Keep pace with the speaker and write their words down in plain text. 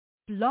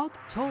Blog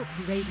Talk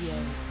Radio.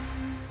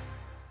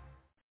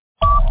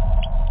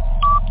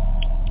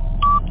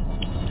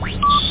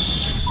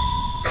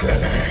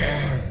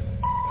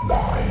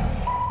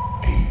 Nine,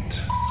 8,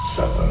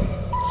 7,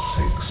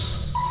 6,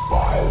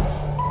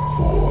 5,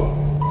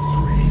 4,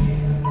 3,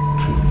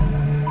 2,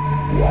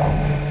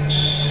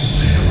 1,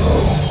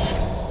 0.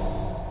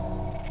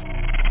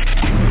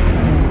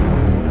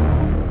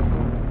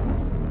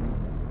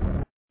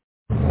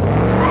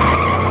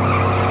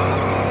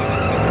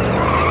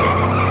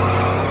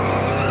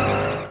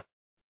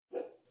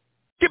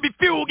 Give me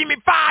fuel, give me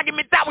fire, give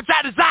me that which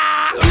I desire.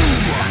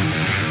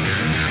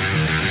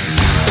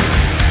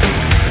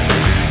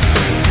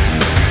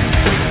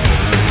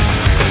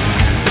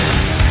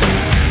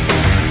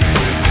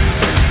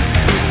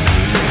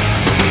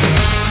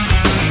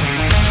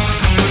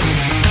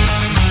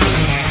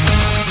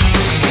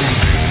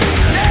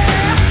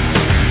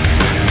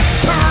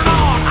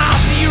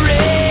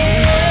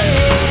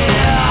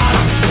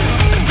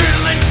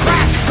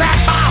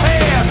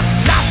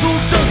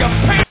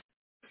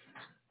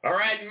 All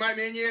right, my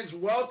minions,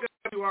 welcome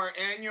to our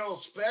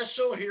annual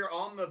special here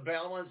on The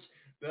Balance,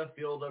 the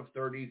Field of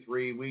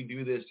 33. We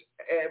do this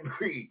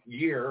every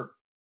year,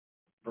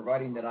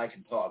 providing that I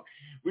can talk.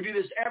 We do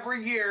this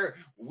every year.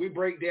 We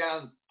break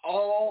down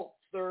all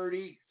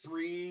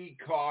 33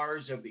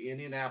 cars of the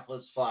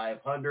Indianapolis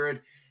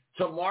 500.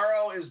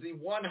 Tomorrow is the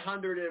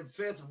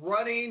 105th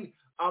running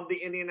of the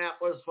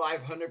Indianapolis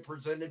 500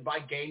 presented by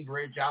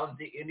Gainbridge out at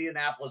the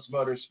Indianapolis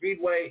Motor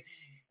Speedway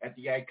at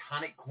the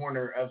iconic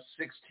corner of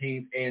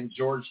 16th and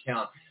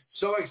Georgetown.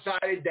 So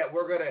excited that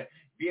we're going to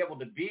be able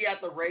to be at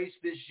the race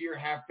this year,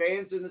 have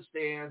fans in the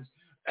stands.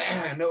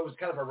 I know it was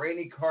kind of a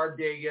rainy car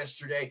day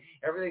yesterday.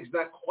 Everything's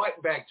not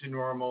quite back to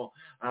normal,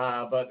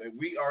 but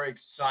we are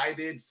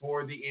excited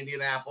for the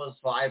Indianapolis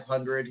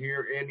 500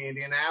 here in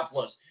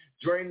Indianapolis.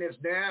 Joining us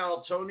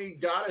now, Tony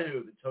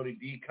Donahue, the Tony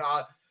D.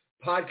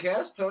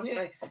 podcast.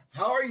 Tony,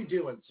 how are you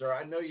doing, sir?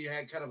 I know you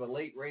had kind of a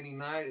late rainy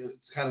night.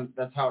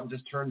 That's how it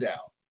just turned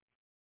out.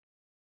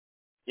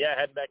 Yeah,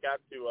 heading back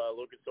out to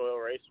Lucas Oil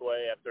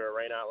Raceway after a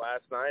rain out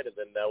last night, and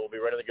then we'll be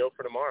ready to go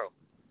for tomorrow.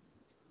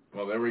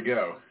 Well, there we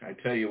go. I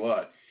tell you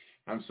what,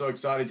 I'm so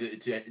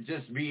excited to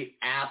just be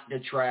at the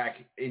track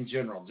in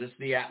general, just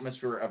the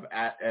atmosphere of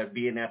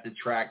being at the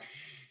track.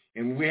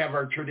 And we have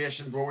our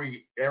traditions where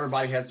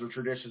everybody has their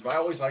traditions, but I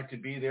always like to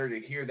be there to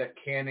hear that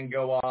cannon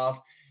go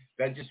off.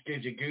 That just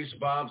gives you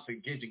goosebumps.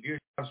 It gives you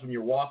goosebumps when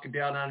you're walking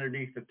down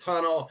underneath the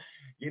tunnel.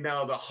 You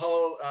know, the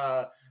whole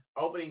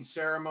opening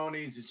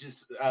ceremonies is just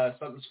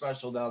something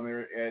special down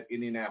there at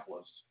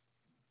Indianapolis.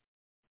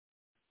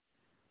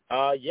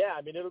 Yeah,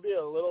 I mean, it'll be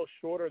a little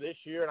shorter this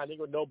year, and I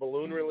think with no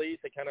balloon release,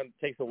 it kind of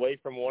takes away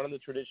from one of the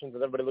traditions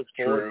that everybody looks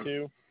forward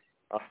to.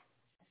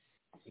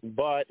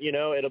 But, you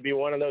know, it'll be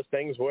one of those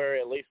things where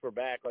at least we're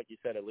back. Like you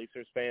said, at least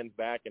there's fans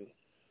back, and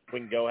we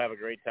can go have a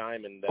great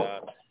time and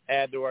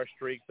add to our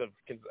streaks of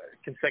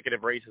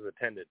consecutive races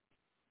attended.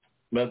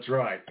 That's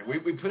right.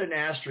 We put an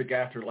asterisk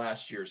after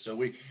last year, so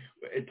we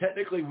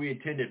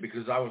attended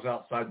because I was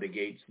outside the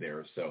gates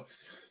there. So,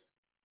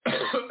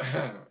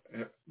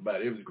 but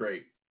it was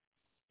great.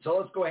 So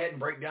let's go ahead and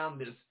break down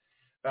this.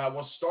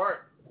 We'll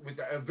start with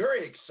a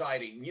very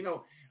exciting. You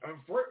know,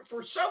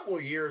 for several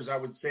years, I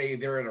would say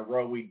there in a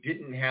row, we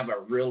didn't have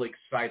a real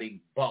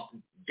exciting bump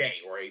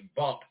day or a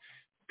bump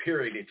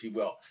period, if you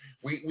will.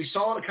 We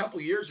saw it a couple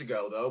of years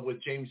ago, though,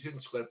 with James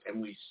Hinchcliffe, and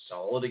we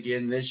saw it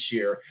again this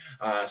year.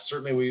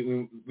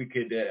 Certainly, we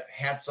could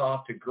hats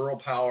off to Girl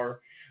Power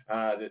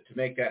to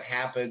make that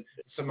happen.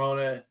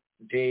 Simona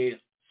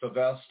de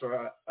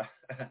Silvestre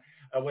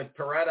with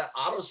Peretta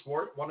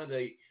Autosport, one of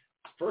the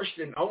first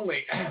and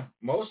only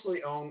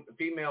mostly owned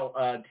female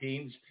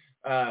teams,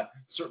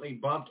 certainly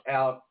bumped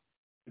out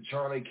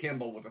Charlie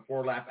Kimball with a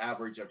 4-lap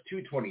average of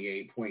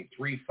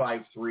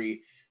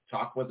 228.353.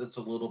 Talk with us a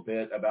little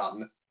bit about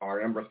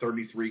our number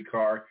 33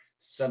 car,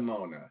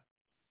 Simona.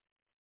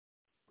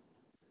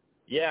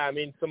 Yeah, I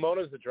mean,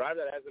 Simona's a driver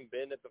that hasn't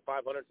been at the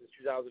 500 since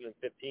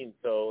 2015,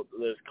 so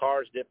this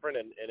car's different,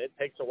 and it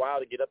takes a while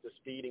to get up to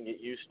speed and get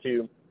used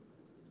to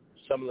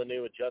some of the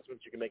new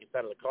adjustments you can make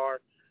inside of the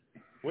car.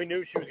 We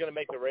knew she was going to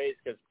make the race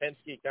because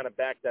Penske kind of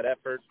backed that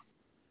effort,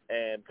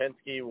 and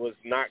Penske was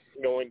not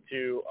going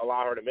to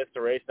allow her to miss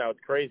the race. Now,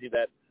 it's crazy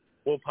that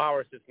Will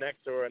Power sits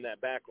next to her in that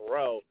back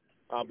row.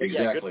 But,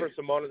 exactly. Yeah, good for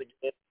Simona.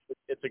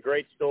 It's a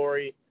great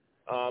story.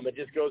 It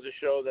just goes to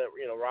show that,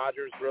 you know,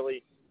 Rogers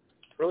really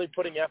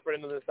putting effort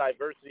into this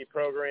diversity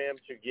program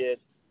to get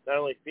not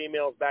only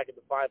females back at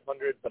the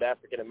 500, but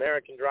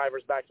African-American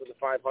drivers back to the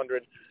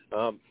 500.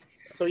 So,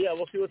 yeah,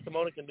 we'll see what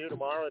Simona can do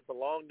tomorrow. It's a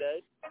long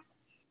day.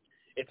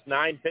 It's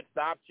 9 pit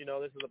stops. You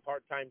know, this is a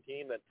part-time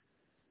team that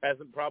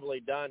hasn't probably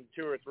done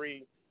 2 or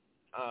 3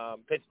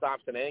 pit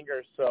stops in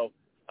anger. So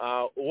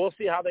we'll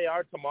see how they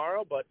are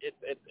tomorrow, but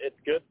it's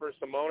good for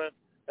Simona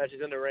that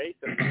she's in the race,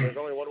 and there's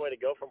only one way to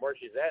go from where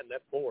she's at, and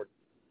that's forward.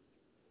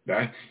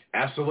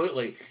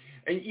 Absolutely.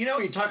 And, you know,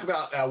 you talk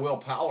about Will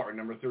Power,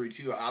 number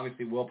 32.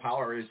 Obviously, Will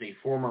Power is a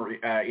former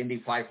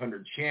Indy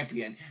 500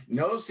 champion,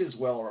 knows his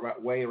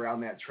way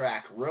around that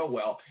track real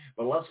well.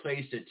 But let's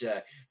face it,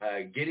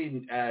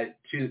 getting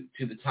to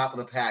the top of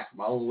the pack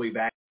from all the way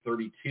back to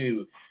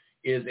 32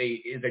 is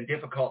a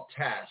difficult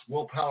task.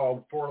 Will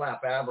Power,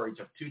 4-lap average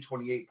of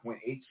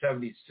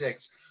 228.876.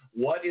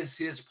 What is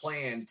his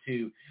plan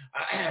to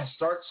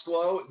start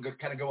slow,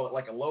 kind of go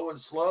like a low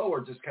and slow, or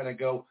just kind of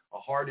go a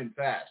hard and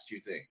fast, do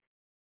you think?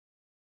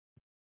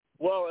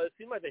 Well, it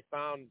seemed like they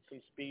found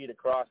some speed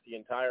across the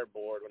entire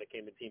board when it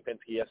came to Team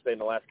Penske yesterday in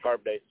the last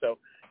carb day. So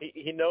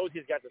he knows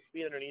he's got the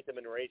speed underneath him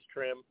in race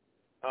trim.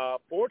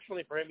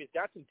 Fortunately for him, he's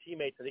got some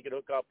teammates that he could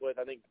hook up with.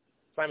 I think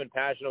Simon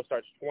Pagenaud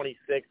starts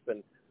 26th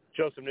and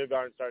Joseph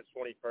Newgarden starts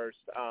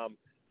 21st.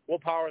 Will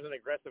Power is an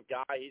aggressive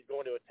guy. He's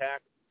going to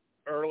attack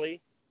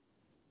early.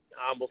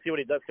 We'll see what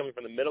he does coming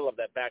from the middle of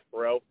that back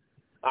row.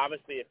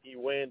 Obviously, if he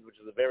wins, which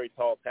is a very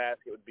tall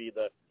task, it would be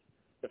the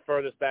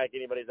furthest back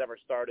anybody's ever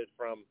started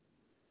from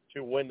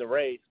to win the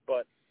race.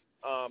 But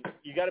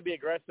you got to be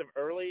aggressive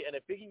early, and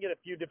if he can get a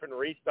few different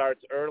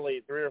restarts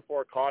early, 3 or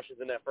 4 cautions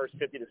in that first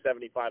 50 to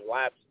 75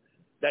 laps,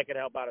 that could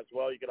help out as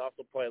well. You could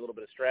also play a little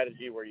bit of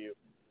strategy where you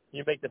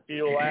make the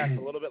fuel last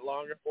a little bit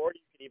longer, or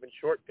you can even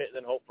short pit and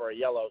then hope for a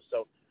yellow.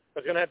 So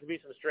there's going to have to be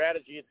some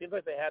strategy. It seems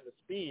like they had the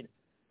speed,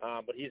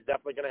 but he's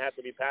definitely going to have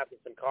to be passing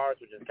some cars,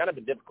 which has kind of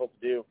been difficult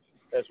to do,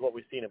 as what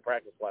we've seen in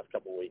practice the last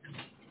couple of weeks.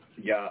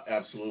 Yeah,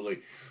 absolutely.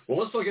 Well,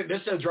 let's look at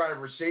this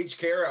driver, Sage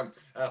Karam,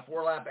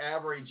 4-lap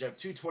average of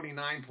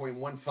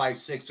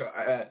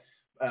 229.156,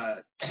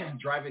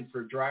 driving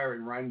for Dreyer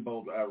and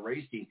Reinbold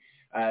Racing.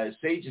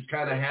 Sage has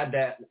kind of had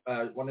that,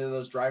 one of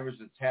those drivers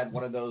that's had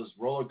one of those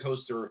roller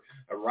coaster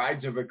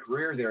rides of a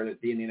career there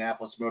at the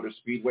Indianapolis Motor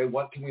Speedway.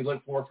 What can we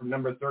look for from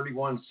number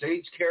 31,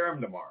 Sage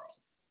Karam, tomorrow?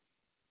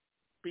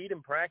 Speed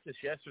in practice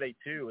yesterday,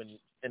 too,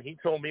 and he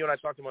told me when I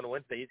talked to him on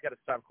Wednesday, he's got to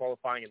stop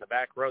qualifying in the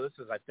back row. This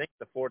is, I think,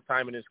 the 4th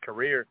time in his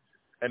career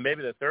and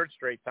maybe the 3rd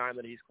straight time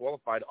that he's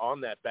qualified on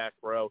that back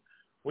row.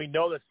 We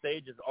know that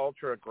Sage is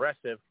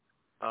ultra-aggressive.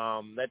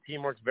 That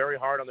team works very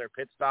hard on their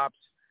pit stops.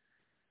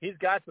 He's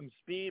got some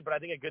speed, but I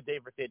think a good day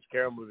for Sage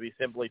Karam would be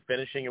simply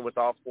finishing it with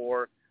all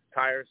 4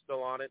 tires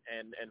still on it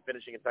and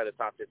finishing inside the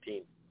top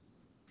 15.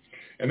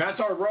 And that's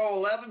our row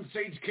 11,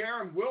 Sage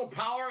Karam, Will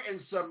Power,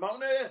 and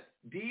Simona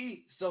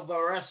Di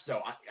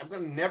Silveresto.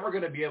 I'm never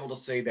going to be able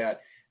to say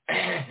that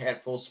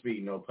at full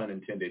speed, no pun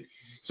intended.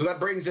 So that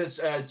brings us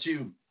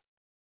to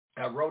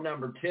row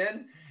number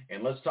 10,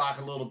 and let's talk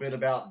a little bit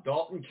about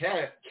Dalton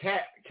Kellett,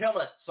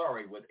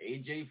 with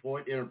AJ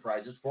Foyt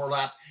Enterprises,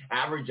 4-lap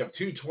average of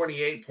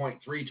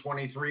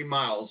 228.323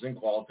 miles in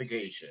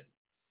qualification.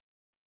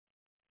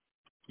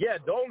 Yeah,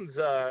 Dalton's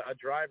a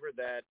driver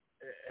that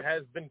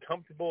has been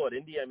comfortable at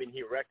Indy. I mean,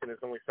 he wrecked in his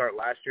only start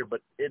last year,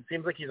 but it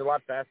seems like he's a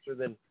lot faster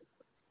than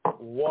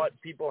what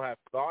people have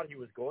thought he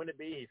was going to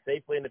be. He's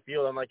safely in the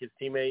field, unlike his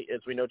teammate,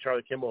 as we know,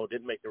 Charlie Kimball, who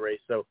didn't make the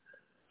race. So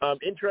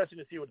interesting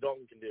to see what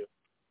Dalton can do.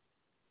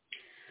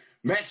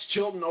 Max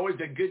Chilton, always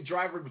a good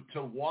driver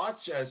to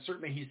watch.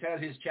 Certainly he's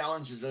had his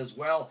challenges as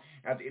well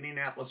at the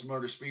Indianapolis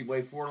Motor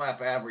Speedway.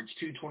 4-lap average,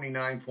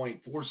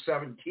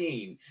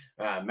 229.417.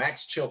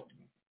 Max Chilton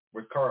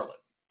with Carlin.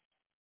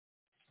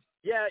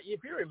 Yeah,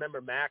 if you remember,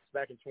 Max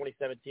back in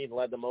 2017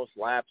 led the most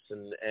laps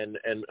and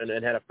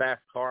had a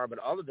fast car. But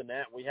other than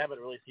that, we haven't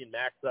really seen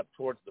Max up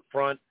towards the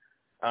front.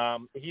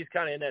 He's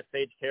kind of in that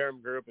Sage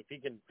Karam group. If he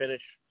can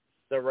finish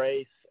the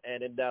race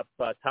and end up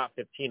top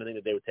 15, I think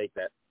that they would take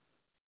that.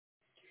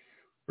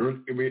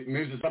 It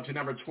moves us up to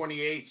number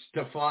 28,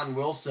 Stefan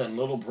Wilson,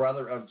 little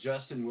brother of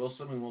Justin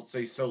Wilson. We won't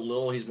say so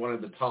little. He's one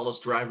of the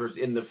tallest drivers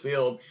in the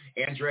field.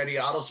 Andretti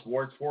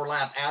Autosports,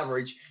 4-lap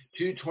average,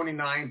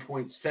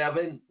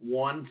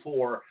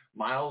 229.714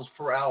 miles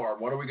per hour.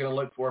 What are we going to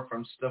look for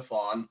from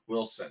Stefan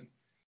Wilson?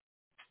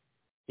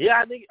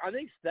 Yeah, I think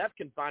Steph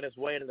can find his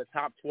way into the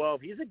top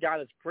 12. He's a guy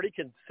that's pretty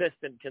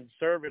consistent,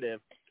 conservative,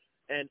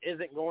 and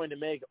isn't going to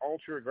make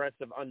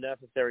ultra-aggressive,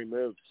 unnecessary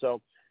moves.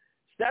 So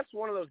Steph's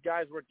one of those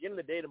guys where at the end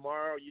of the day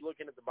tomorrow, you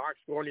looking at the box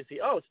score and you see,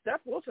 oh,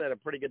 Steph Wilson had a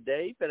pretty good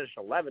day. He finished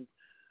 11th.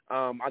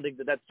 I think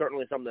that's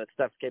certainly something that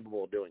Steph's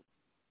capable of doing.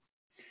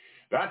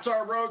 That's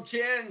our row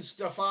 10,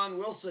 Stefan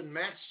Wilson,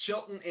 Max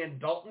Chilton, and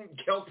Dalton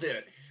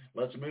Kelton.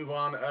 Let's move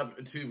on up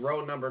to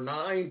row number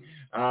 9,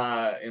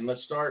 and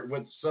let's start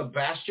with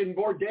Sebastian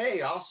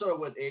Bourdais, also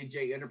with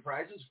AJ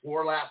Enterprises,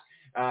 4-lap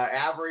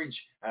average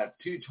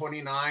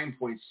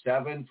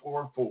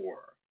 229.744.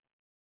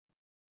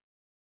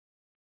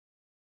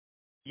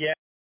 Yeah,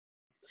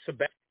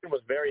 Sebastian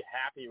was very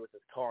happy with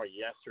his car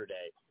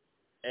yesterday,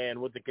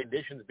 and with the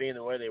conditions being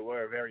the way they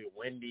were, very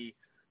windy,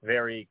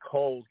 very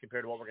cold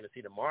compared to what we're going to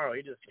see tomorrow,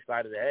 he just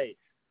decided, hey,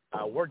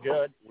 we're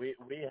good. We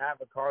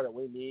have a car that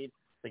we need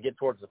to get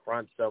towards the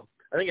front. So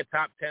I think a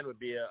top 10 would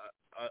be a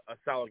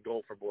solid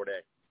goal for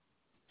Bourdais.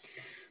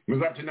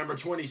 Move up to number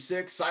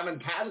 26, Simon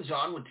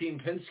Pagenaud with Team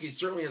Penske.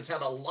 Certainly has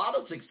had a lot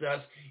of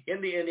success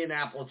in the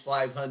Indianapolis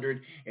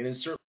 500 and is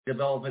certainly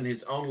developing his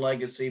own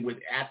legacy with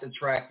at the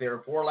track there.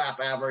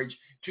 4-lap average,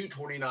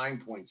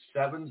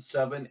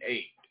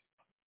 229.778.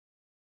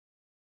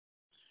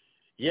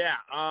 Yeah,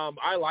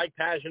 I like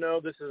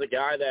Pagano. This is a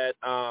guy that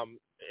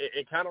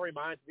it kind of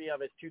reminds me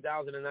of his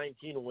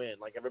 2019 win.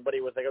 Like,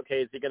 everybody was like,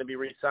 okay, is he going to be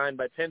re-signed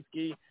by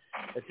Penske?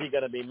 Is he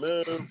going to be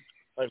moved?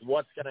 Like,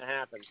 what's going to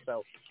happen?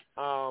 So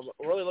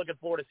really looking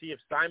forward to see if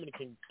Simon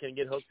can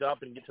get hooked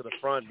up and get to the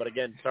front. But,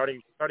 again,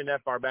 starting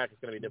that far back is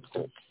going to be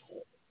difficult.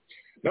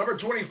 Number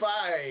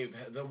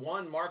 25, the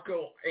one,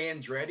 Marco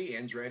Andretti.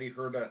 Andretti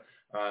heard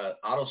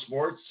Auto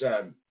Sports.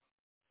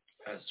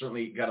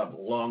 Certainly got a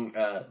long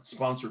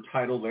sponsor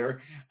title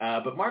there.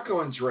 But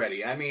Marco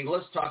Andretti, I mean,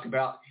 let's talk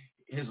about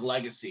his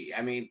legacy.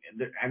 I mean,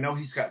 I know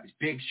he's got these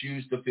big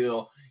shoes to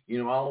fill,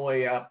 all the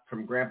way up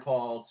from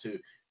grandpa to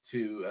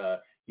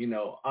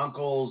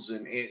uncles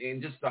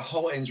and just the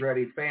whole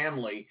Andretti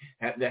family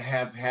that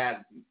have had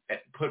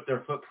put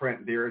their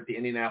footprint there at the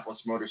Indianapolis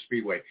Motor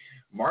Speedway.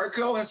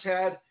 Marco has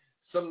had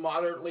some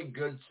moderately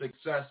good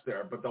success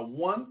there. But the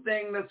one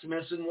thing that's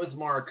missing with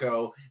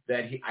Marco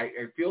that I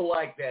feel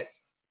like that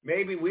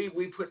maybe we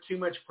put too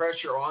much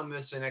pressure on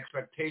this and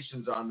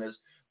expectations on this,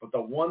 but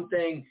the one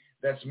thing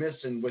that's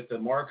missing with the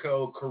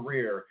Marco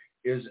career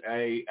is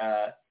a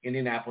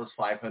Indianapolis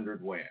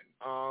 500 win.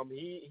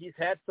 He's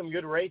had some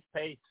good race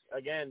pace.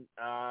 Again,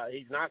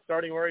 he's not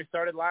starting where he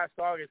started last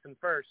August in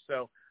first.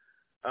 So,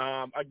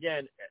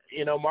 again,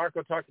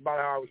 Marco talked about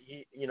how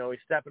he's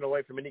stepping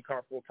away from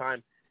IndyCar full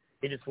time.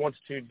 He just wants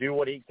to do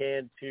what he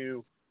can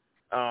to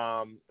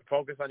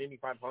focus on Indy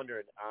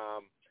 500.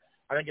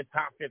 I think a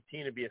top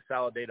 15 would be a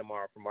solid day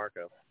tomorrow for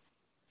Marco.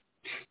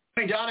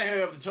 Tony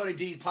Donahue of the Tony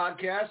D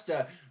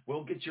podcast.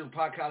 We'll get your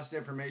podcast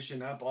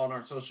information up on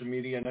our social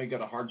media. I know you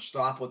got a hard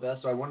stop with us,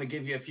 so I want to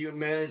give you a few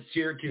minutes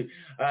here to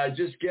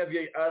just give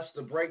us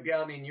the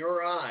breakdown in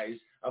your eyes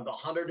of the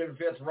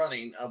 105th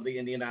running of the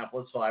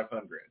Indianapolis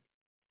 500.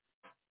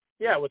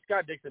 Yeah, with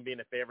Scott Dixon being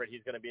a favorite,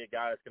 he's going to be a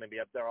guy that's going to be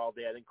up there all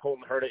day. I think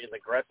Colton Herta is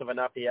aggressive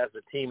enough. He has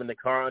the team in the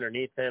car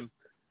underneath him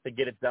to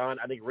get it done.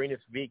 I think Renus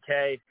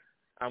VK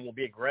will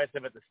be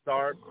aggressive at the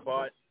start,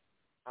 but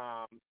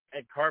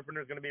Ed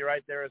Carpenter's going to be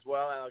right there as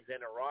well.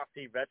 Alexander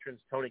Rossi,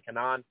 veterans Tony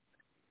Kanaan.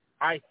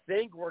 I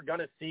think we're going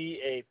to see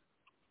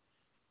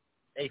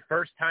a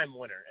first-time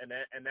winner, and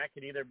that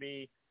could either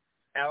be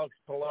Alex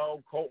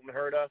Palou, Colton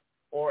Herta,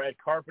 or Ed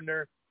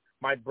Carpenter.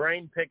 My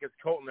brain pick is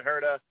Colton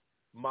Herta.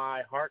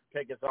 My heart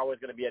pick is always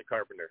going to be Ed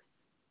Carpenter.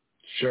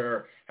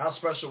 Sure. How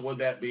special would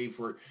that be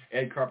for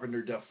Ed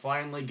Carpenter to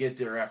finally get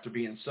there after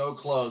being so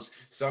close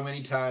so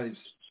many times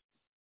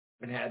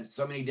and had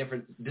so many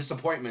different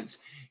disappointments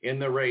in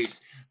the race?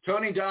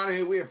 Tony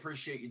Donahue, we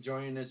appreciate you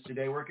joining us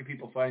today. Where can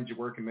people find your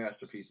work and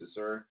masterpieces,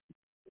 sir?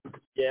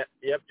 Yeah,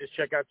 yep. Just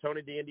check out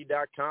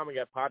TonyDindy.com. We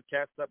got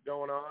podcasts up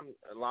going on,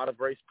 a lot of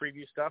race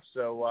preview stuff.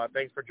 So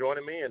thanks for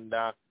joining me, and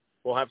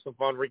we'll have some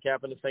fun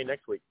recapping this thing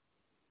next week.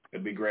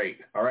 It'd be great.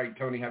 All right,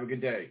 Tony, have a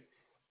good day.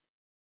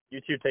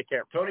 You too. Take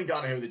care. Tony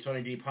Donahue, the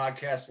Tony D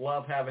podcast.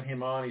 Love having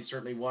him on. He's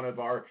certainly one of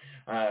our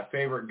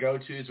favorite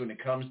go-tos when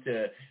it comes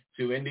to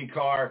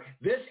IndyCar.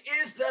 This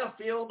is the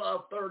Field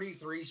of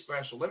 33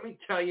 special. Let me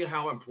tell you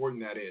how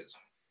important that is.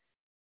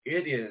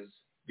 It is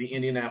the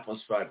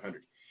Indianapolis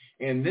 500.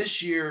 And this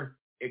year,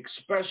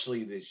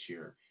 especially this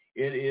year,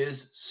 it is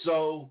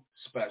so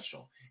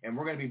special. And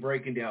we're going to be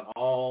breaking down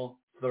all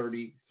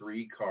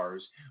 33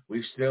 cars.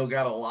 We've still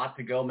got a lot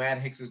to go.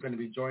 Matt Hicks is going to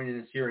be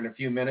joining us here in a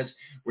few minutes.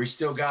 We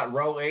still got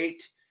row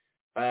 8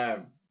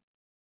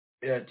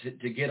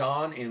 to get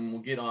on, and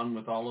we'll get on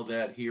with all of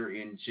that here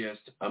in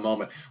just a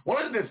moment.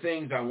 One of the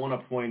things I want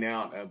to point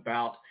out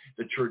about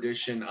the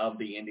tradition of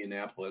the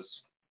Indianapolis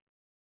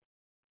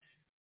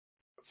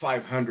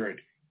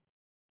 500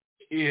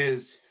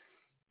 is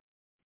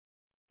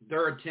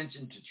their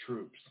attention to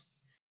troops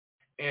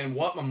and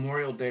what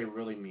Memorial Day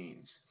really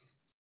means.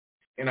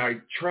 And I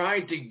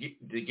tried to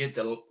get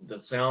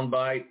the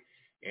soundbite,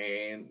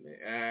 and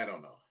I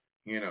don't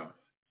know,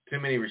 too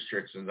many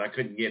restrictions. I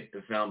couldn't get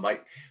the soundbite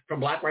from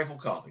Black Rifle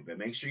Coffee, but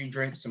make sure you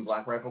drink some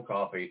Black Rifle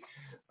Coffee.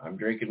 I'm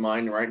drinking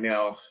mine right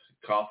now,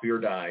 coffee or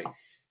die.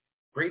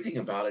 Great thing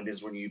about it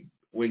is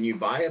when you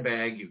buy a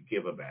bag, you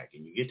give a bag,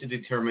 and you get to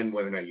determine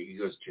whether or not he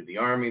goes to the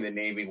Army, the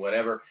Navy,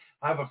 whatever.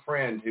 I have a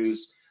friend whose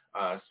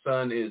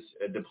son is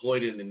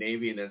deployed in the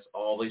Navy, and that's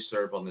all they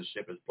serve on the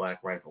ship is Black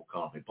Rifle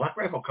Coffee. Black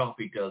Rifle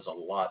Coffee does a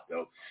lot,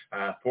 though,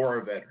 for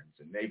our veterans,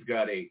 and they've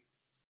got a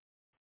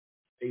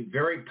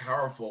very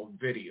powerful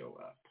video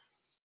up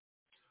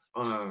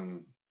on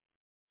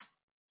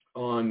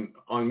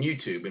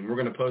YouTube, and we're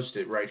going to post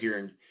it right here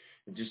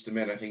in just a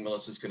minute. I think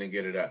Melissa's going to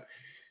get it up.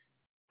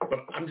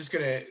 But I'm just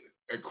going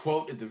to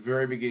quote at the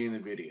very beginning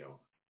of the video.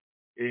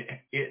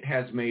 It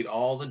has made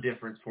all the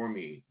difference for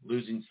me,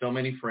 losing so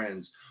many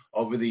friends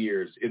over the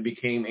years. It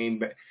became a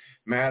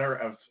matter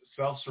of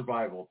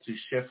self-survival to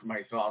shift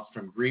my thoughts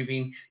from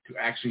grieving to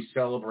actually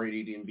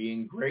celebrating and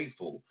being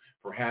grateful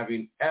for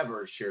having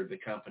ever shared the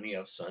company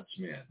of such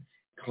men.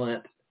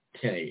 Clint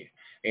Tenney.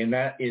 And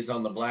that is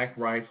on the Black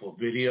Rifle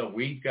video.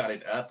 We've got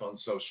it up on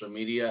social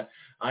media.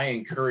 I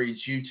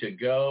encourage you to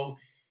go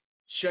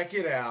check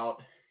it out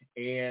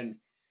and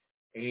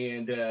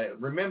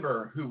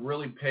remember who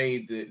really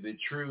paid the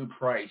true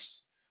price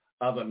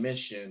of a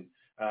mission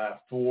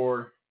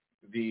for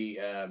the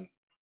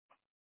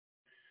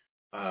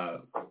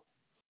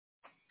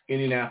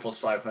Indianapolis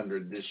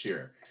 500 this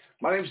year.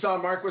 My name is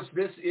Don Marquis.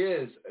 This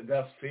is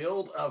the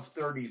Field of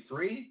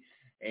 33,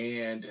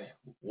 and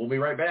we'll be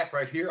right back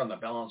right here on the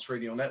Balance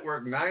Radio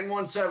Network.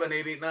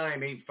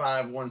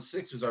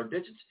 917-889-8516 is our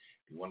digits.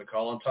 If you want to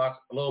call and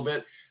talk a little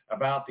bit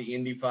about the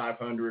Indy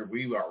 500,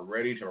 we are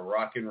ready to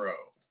rock and roll.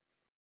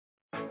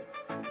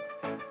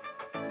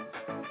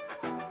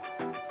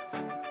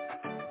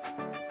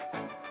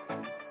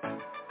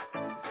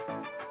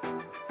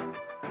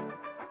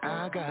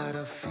 I got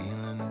a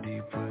feeling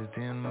deep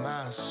within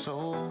my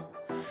soul,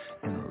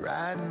 and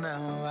right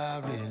now I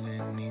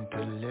really need to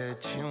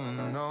let you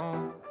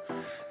know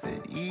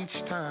that each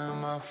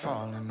time I've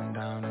fallen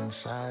down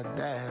inside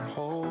that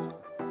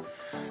hole,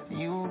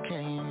 you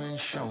came and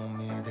showed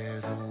me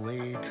there's a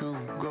way to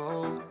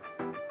go,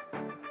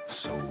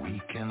 so we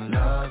can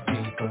love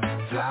deeper,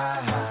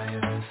 fly higher,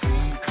 and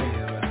see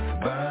clearer,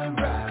 burn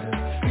brighter,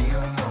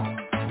 feel more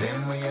than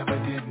we ever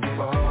did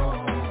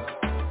before.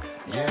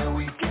 Yeah,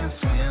 we can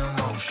swim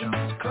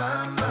oceans,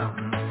 climb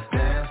mountains,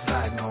 dance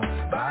like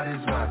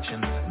nobody's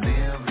watching,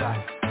 live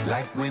life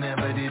like we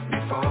never did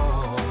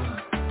before.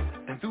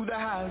 And through the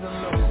highs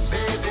and lows,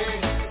 baby,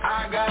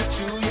 I got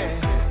you,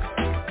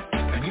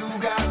 yeah, and you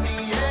got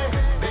me, yeah,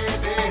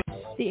 baby.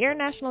 The Air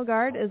National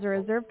Guard is a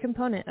reserve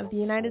component of the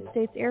United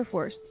States Air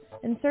Force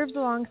and serves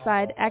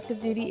alongside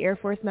active-duty Air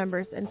Force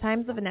members in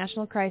times of a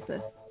national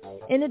crisis.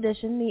 In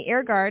addition, the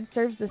Air Guard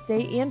serves the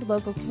state and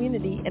local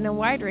community in a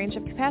wide range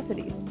of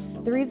capacities.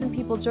 The reason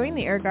people join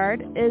the Air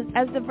Guard is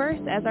as diverse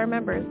as our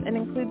members and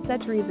includes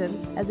such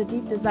reasons as a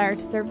deep desire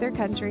to serve their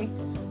country,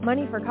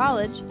 money for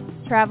college,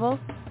 travel,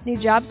 new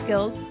job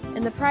skills,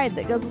 and the pride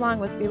that goes along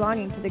with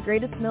belonging to the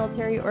greatest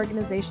military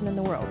organization in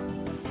the world.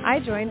 I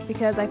joined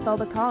because I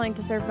felt a calling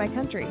to serve my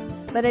country,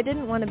 but I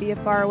didn't want to be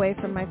far away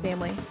from my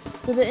family,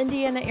 so the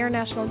Indiana Air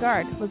National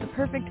Guard was a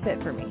perfect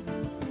fit for me.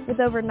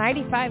 With over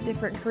 95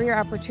 different career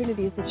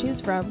opportunities to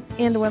choose from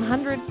and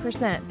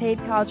 100% paid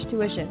college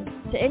tuition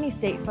to any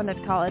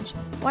state-funded college,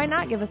 why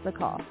not give us a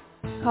call?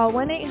 Call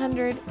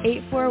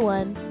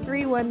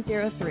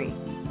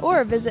 1-800-841-3103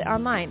 or visit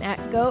online at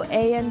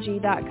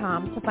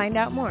goang.com to find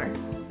out more.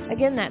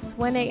 Again, that's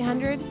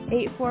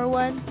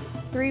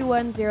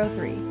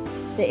 1-800-841-3103.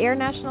 The Air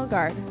National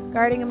Guard,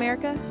 guarding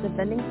America,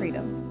 defending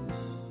freedom.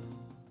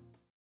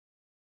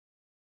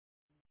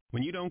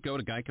 When you don't go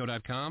to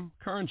Geico.com,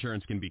 car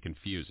insurance can be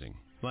confusing.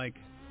 Like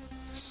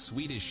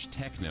Swedish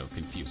techno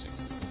confusing.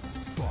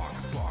 Bark,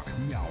 bark,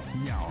 meow,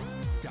 meow.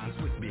 Dance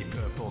with me,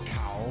 purple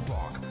cow.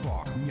 Bark,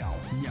 bark, meow,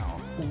 meow.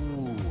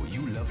 Ooh,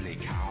 you lovely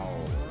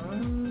cow.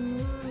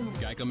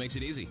 Geico makes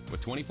it easy.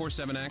 With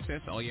 24/7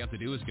 access, all you have to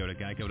do is go to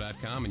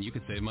Geico.com and you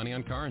can save money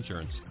on car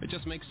insurance. It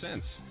just makes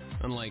sense.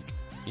 Unlike,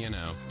 you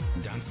know.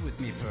 Dance with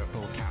me,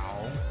 purple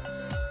cow.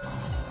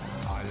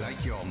 I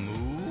like your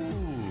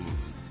moves.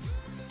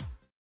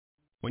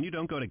 When you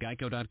don't go to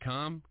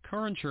Geico.com,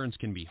 car insurance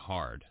can be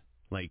hard.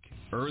 Like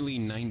early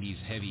 90s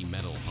heavy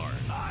metal hard.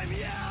 I'm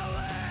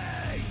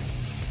yelling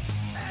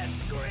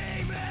and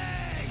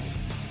screaming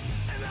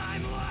and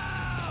I'm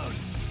loud.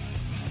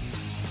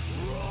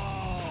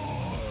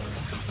 Roar.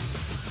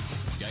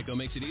 Geico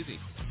makes it easy.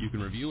 You can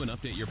review and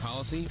update your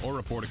policy or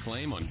report a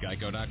claim on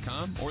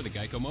Geico.com or the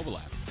Geico mobile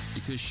app.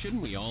 Because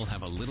shouldn't we all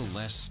have a little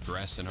less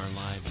stress in our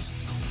lives?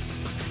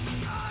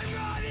 I'm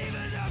not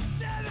even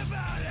upset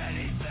about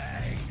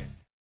anything.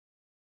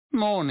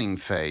 Morning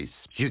face.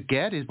 You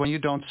get it when you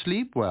don't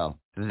sleep well.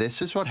 This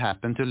is what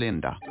happened to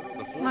Linda.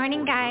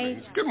 Morning,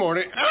 guys. Good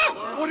morning.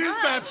 Ah, what is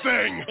that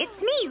thing? It's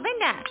me,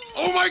 Linda.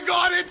 Oh my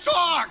God, it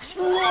talks!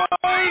 Run! No,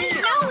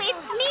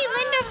 it's me,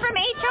 Linda from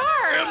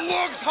HR. It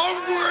looks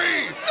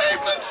hungry! Save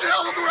the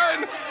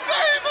children!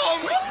 Save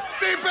them!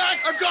 Stay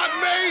back! I've got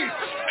mace!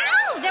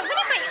 Ow, that went in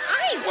my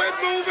eyes. Quit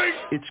moving!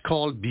 It's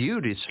called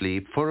beauty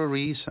sleep for a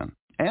reason.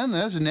 And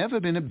there's never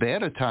been a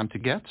better time to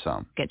get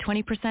some. Get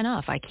 20%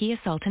 off IKEA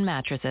Sultan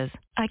mattresses.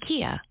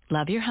 IKEA,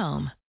 love your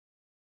home.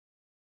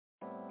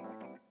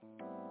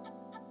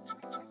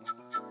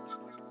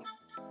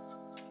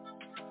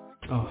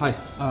 Oh, hi.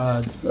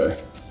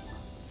 Hey.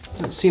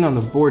 Seen on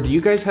the board, do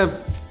you guys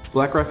have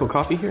Black Rifle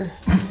coffee here?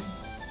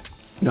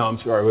 No, I'm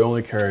sorry. We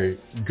only carry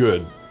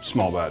good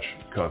small batch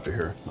coffee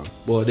here.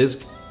 Well, it is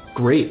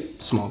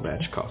great small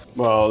batch coffee.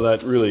 Well,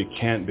 that really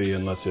can't be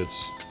unless it's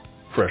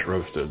fresh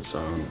roasted, so,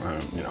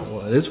 you know.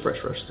 Well, it is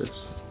fresh roasted.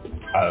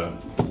 I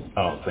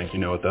don't think you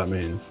know what that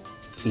means.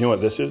 You know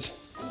what this is?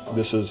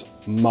 This is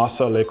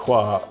Masa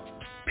Lekwa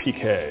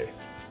Pique,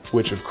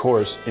 which, of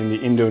course, in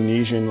the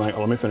Indonesian language,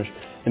 let me finish.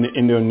 In the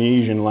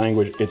Indonesian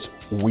language, it's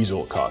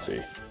weasel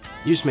coffee.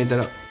 You just made that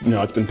up.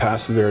 No, it's been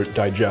passed through their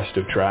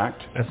digestive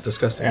tract. That's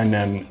disgusting. And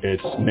then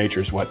it's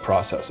nature's wet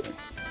processing.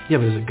 Yeah,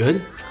 but is it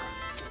good?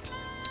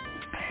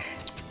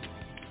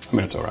 I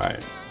mean, it's all right.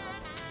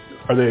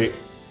 Are they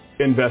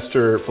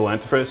investor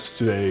philanthropists?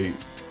 Do they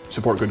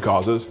support good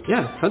causes?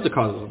 Yeah, tons of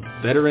causes.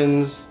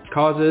 Veterans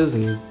causes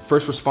and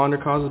first responder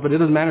causes, but it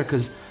doesn't matter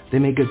because they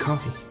make good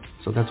coffee.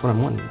 So that's what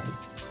I'm wondering.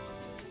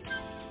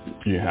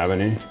 Do you have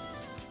any?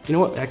 You know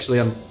what? Actually,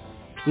 I'm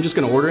just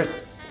going to order it.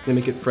 They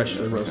make it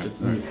freshly roasted.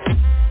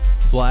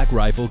 Black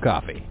Rifle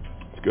Coffee.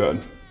 It's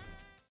good.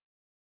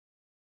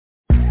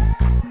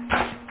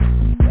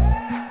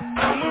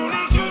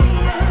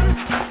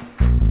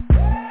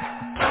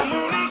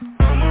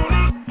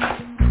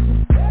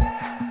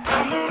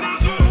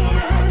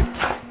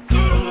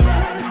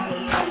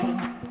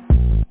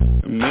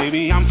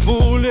 Maybe I'm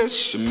foolish,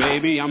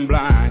 maybe I'm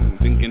blind,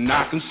 thinking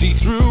I can see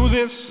through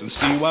this and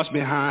see what's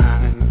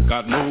behind.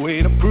 Got no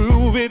way to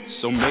prove it,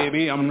 so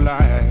maybe I'm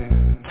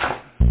lying.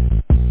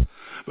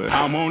 But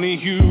I'm only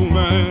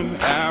human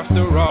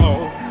after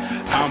all.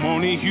 I'm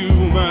only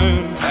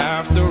human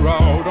after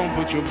all. Don't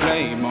put your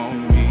blame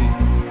on me.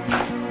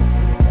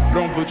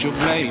 Don't put your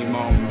blame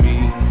on me.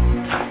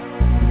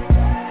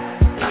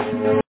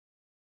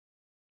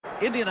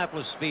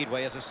 Indianapolis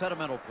Speedway is a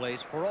sentimental place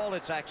for all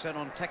its accent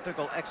on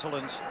technical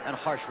excellence and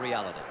harsh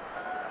reality.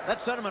 That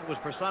sentiment was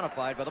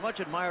personified by the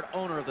much-admired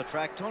owner of the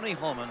track, Tony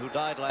Holman, who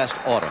died last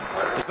autumn.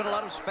 There's been a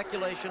lot of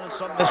speculation and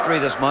some mystery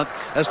this month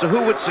as to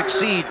who would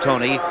succeed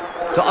Tony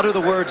to utter the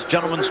words,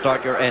 "Gentlemen,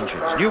 start your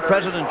engines." New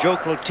President Joe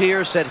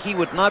Cloutier said he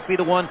would not be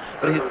the one,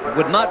 but he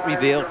would not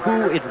reveal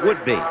who it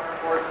would be.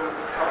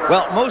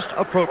 Well, most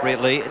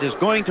appropriately, it is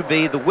going to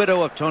be the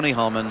widow of Tony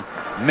Holman,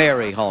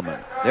 Mary Holman.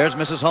 There's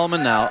Mrs.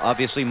 Holman now,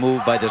 obviously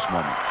moved by this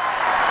moment.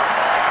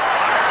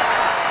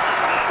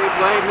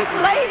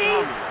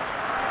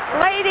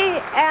 Lady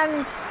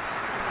and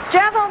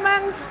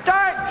gentlemen,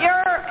 start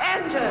your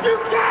engines.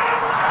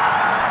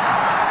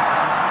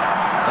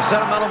 A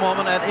sentimental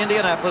moment at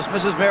Indianapolis,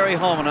 Mrs. Mary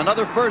Holman.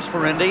 Another first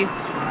for Indy.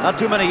 Not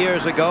too many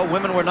years ago,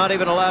 women were not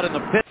even allowed in the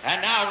pit.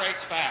 And now race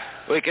back.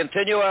 We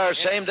continue our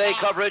same-day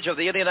coverage of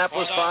the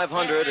Indianapolis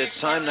 500. It's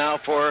time now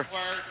for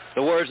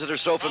the words that are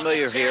so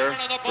familiar here,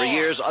 for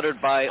years uttered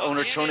by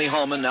owner Tony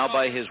Holman, now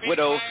by his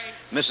widow,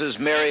 Mrs.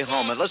 Mary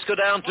Holman. Let's go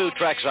down to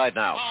trackside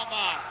now.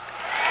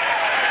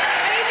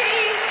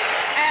 Ladies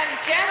and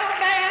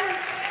gentlemen,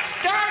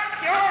 start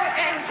your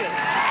engines.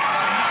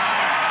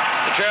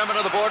 The chairman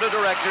of the board of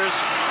directors,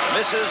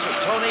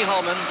 Mrs. Tony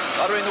Holman,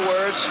 uttering the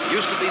words,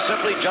 used to be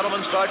simply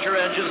 "Gentlemen, start your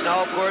engines." Now,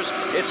 of course,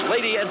 it's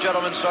 "Lady and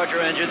gentlemen, start your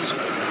engines,"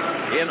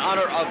 in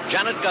honor of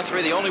Janet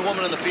Guthrie, the only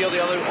woman in the field,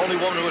 the only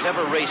woman who has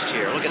ever raced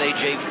here. Look at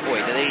A.J.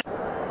 Foyt.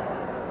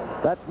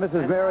 That's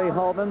Mrs. Mary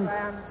Holman,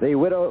 the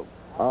widow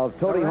of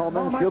Tony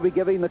Holman. She'll be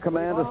giving the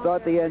command to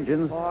start the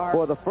engines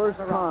for the first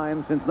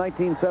time since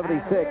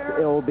 1976.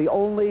 It'll be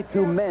only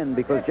two men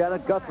because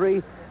Janet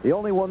Guthrie, the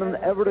only woman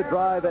ever to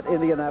drive at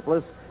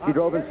Indianapolis, she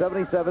drove in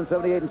 77,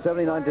 78, and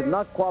 79, did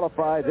not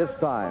qualify this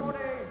time.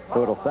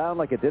 So it'll sound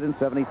like it did in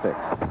 76.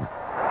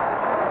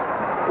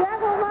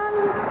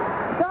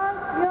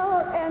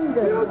 And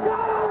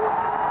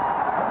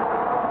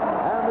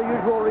the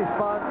usual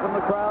response from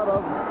the crowd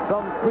of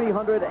some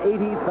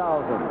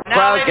 380,000.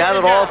 Crowd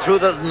gathered all through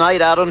the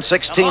night out on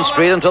 16th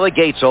Street until the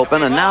gates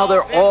open, and now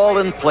they're all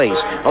in place.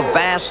 A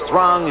vast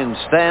throng and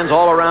stands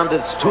all around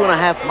this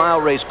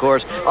 2.5-mile race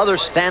course,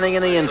 others standing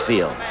in the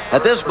infield.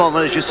 At this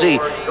moment, as you see,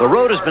 the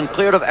road has been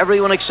cleared of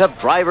everyone except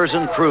drivers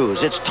and crews.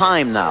 It's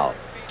time now.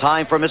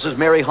 Time for Mrs.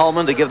 Mary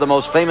Holman to give the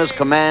most famous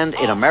command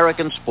in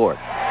American sport.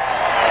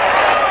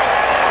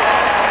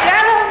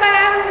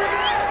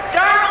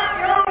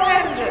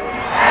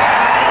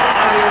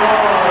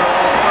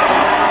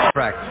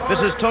 This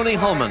is Tony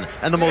Holman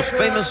and the most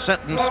famous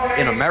sentence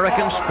in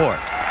American sport.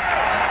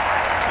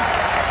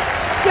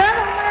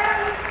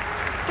 Gentlemen,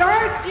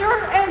 start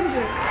your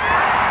engines.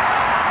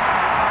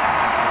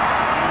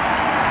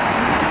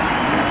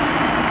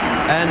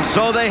 And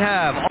so they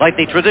have, like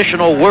the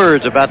traditional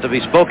words about to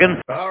be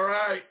spoken. All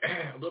right,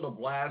 a little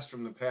blast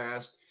from the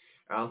past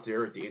out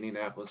there at the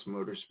Indianapolis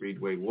Motor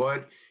Speedway.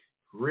 What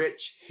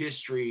rich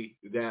history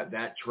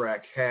that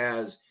track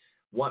has.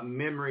 What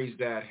memories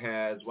that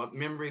has, what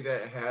memory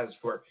that has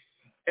for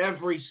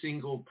every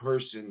single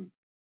person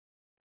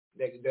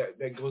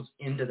that goes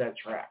into that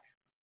track.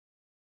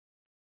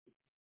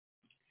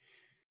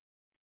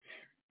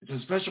 It's a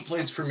special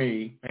place for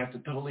me. I have to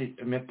totally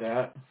admit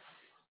that.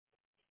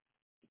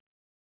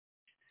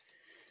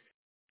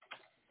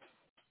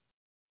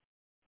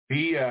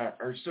 We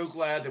are so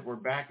glad that we're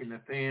back in the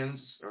fans,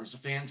 or the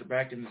fans are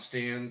back in the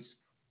stands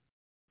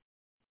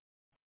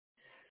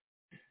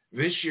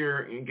this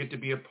year and get to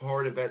be a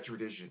part of that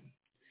tradition.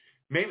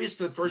 Maybe it's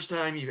the first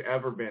time you've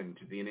ever been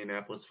to the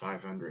Indianapolis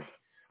 500.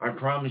 I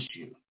promise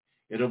you,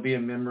 it'll be a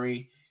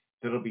memory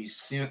that'll be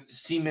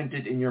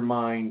cemented in your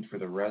mind for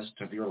the rest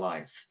of your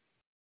life.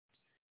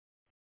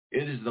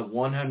 It is the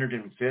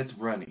 105th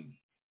running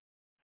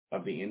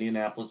of the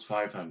Indianapolis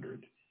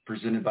 500,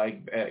 presented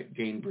by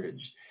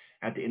Gainbridge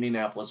at the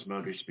Indianapolis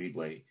Motor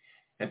Speedway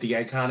at the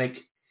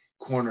iconic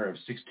corner of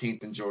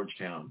 16th and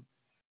Georgetown,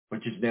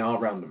 which is now a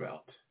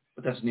roundabout.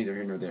 But that's neither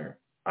here nor there.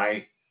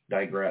 I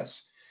digress.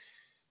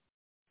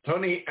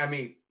 Tony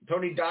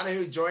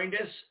Donahue joined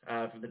us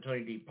from the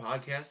Tony D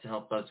podcast to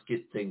help us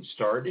get things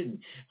started and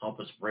help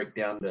us break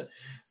down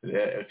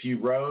a few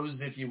rows,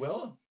 if you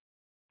will.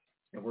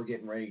 And we're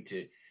getting ready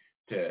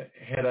to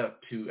head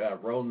up to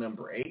row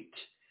number 8.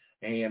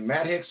 And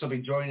Matt Hicks will be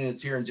joining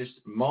us here in just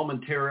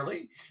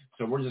momentarily.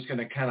 So we're just going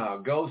to kind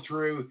of go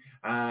through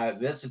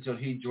this until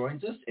he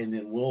joins us, and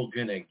then we're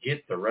going to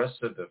get the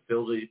rest of the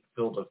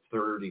Field of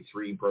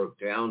 33 broke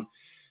down.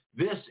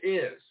 This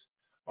is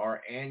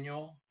our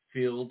annual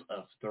Field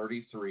of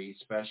 33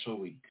 special.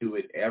 We do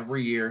it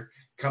every year.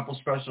 A couple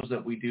specials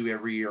that we do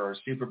every year, our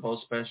Super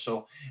Bowl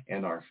special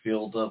and our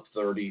Field of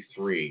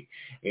 33.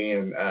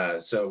 And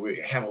so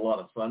we have a lot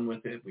of fun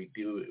with it. We've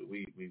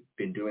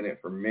been doing it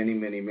for many,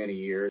 many, many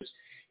years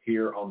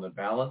here on the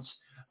Balance.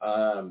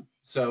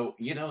 So,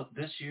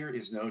 this year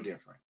is no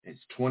different. It's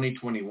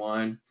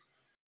 2021,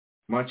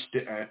 much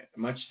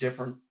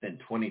different than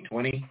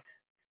 2020.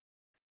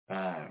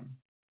 I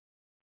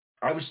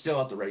was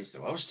still at the race,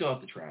 though. I was still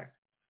at the track.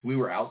 We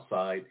were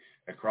outside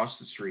across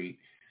the street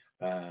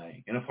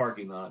in a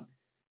parking lot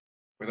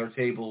with our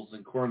tables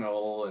and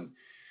cornhole and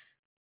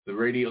the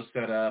radio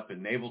set up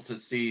and able to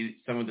see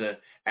some of the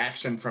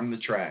action from the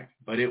track.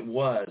 But it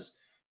was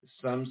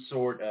some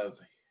sort of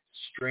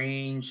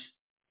strange,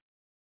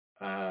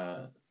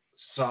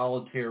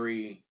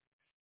 solitary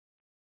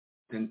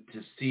to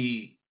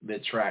see the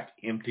track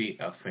empty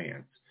of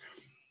fans.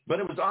 But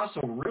it was also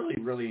really,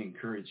 really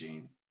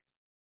encouraging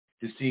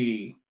to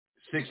see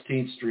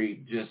 16th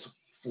Street just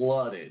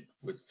flooded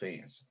with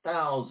fans.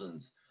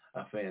 Thousands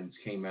of fans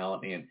came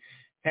out, and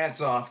hats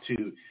off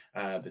to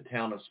the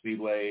town of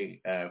Speedway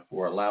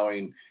for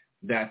allowing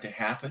that to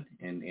happen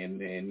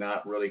and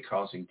not really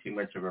causing too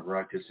much of a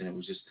ruckus. And it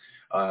was just,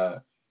 I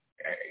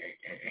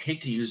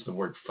hate to use the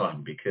word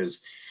fun because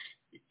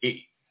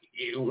it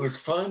was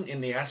fun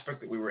in the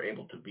aspect that we were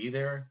able to be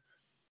there,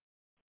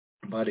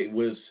 but it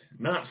was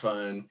not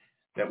fun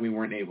that we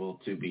weren't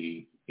able to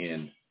be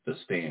in the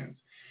stands.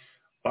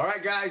 All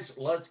right, guys,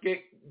 let's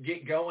get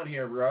going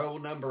here. Row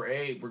number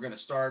 8, we're going to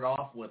start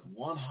off with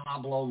Juan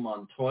Pablo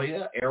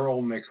Montoya,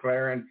 Errol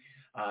McLaren,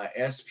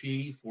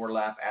 SP,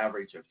 4-lap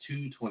average of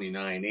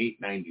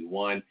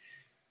 2:29.891.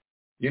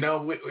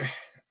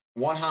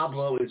 Juan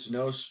Pablo is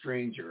no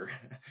stranger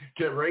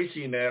to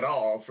racing at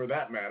all, for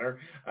that matter,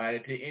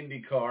 to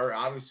IndyCar.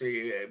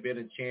 Obviously, been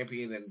a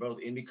champion in both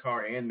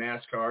IndyCar and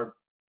NASCAR,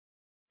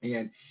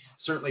 and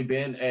certainly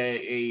been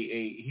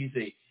he's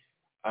a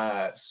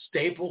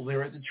staple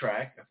there at the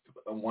track,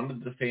 one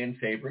of the fan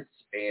favorites,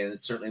 and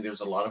certainly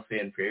there's a lot of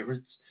fan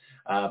favorites.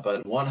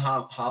 But Juan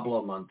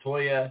Pablo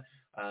Montoya,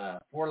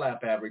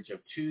 4-lap average of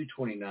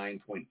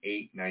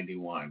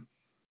 2:29.891.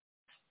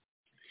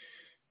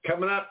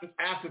 Coming up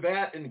after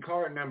that in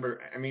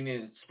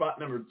in spot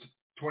number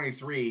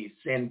 23,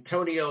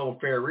 Santonio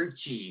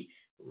Ferrucci,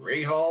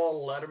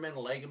 Rahal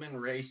Letterman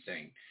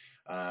Racing.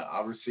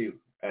 Obviously,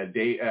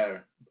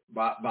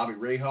 Bobby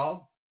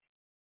Rahal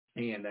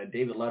and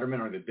David Letterman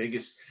are the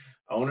biggest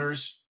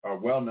owners, or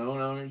well-known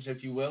owners,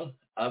 if you will,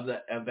 of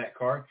that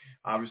car.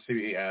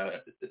 Obviously,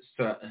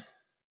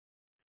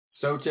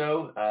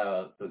 Soto,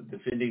 the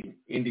defending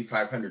Indy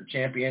 500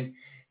 champion,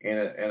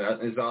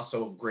 and is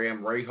also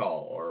Graham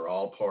Rahal, are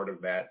all part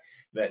of that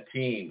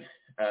team.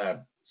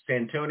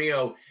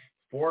 Santonio,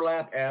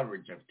 4-lap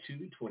average of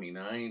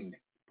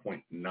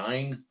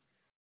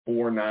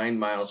 2:29.949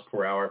 miles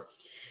per hour.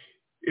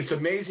 It's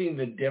amazing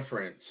the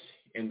difference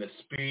in the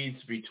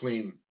speeds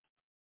between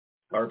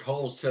our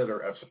pole sitter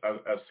of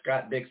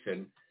Scott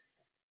Dixon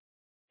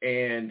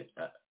and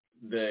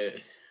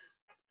the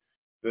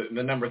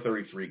number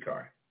 33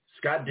 car.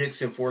 Scott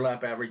Dixon,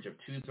 4-lap average of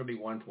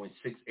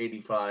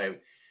 2:31.685.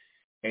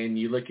 And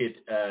you look at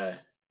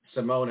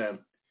Simona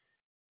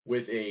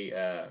with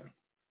a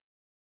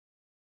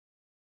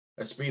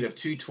speed of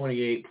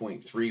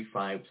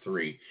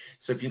 2:28.353.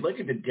 So if you look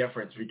at the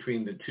difference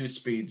between the two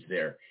speeds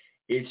there,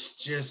 it's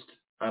just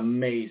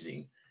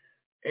amazing.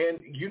 And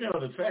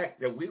the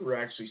fact that we were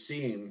actually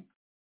seeing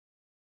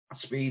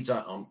speeds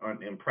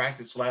in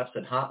practice laps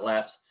and hot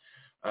laps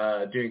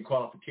during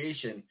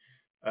qualification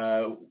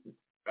of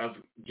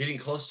getting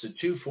close to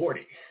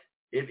 240.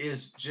 It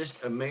is just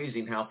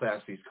amazing how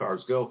fast these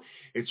cars go.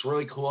 It's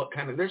really cool.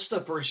 This is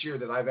the first year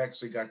that I've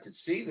actually got to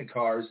see the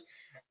cars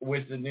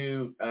with the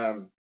new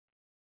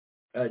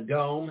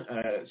dome,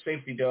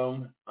 safety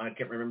dome. I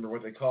can't remember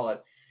what they call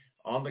it,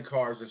 on the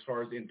cars as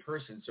far as in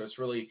person. So it's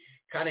really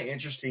kind of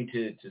interesting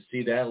to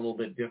see that, a little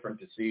bit different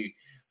to see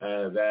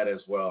that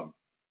as well.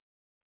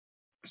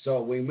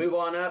 So we move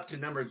on up to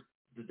the number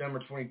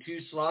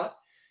 22 slot,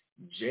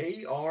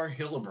 J.R.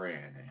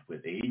 Hillebrand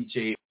with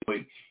AJ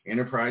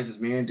Enterprises.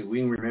 Man, do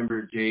we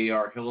remember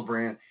J.R.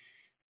 Hillebrand?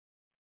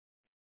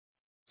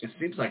 It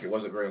seems like it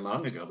wasn't very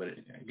long ago, but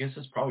I guess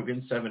it's probably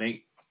been 7,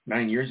 8,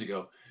 9 years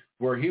ago,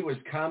 where he was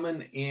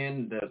coming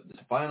in the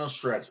final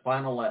stretch,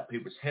 final lap. He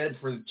was headed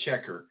for the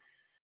checker,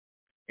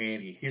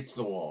 and he hits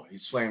the wall. He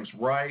slams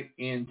right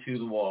into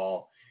the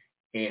wall,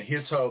 and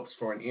his hopes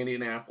for an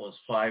Indianapolis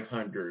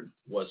 500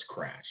 was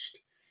crashed.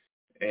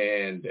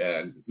 And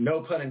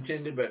no pun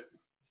intended, but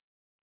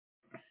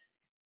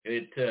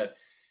it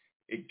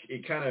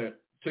kind of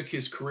took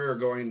his career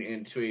going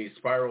into a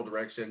spiral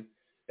direction.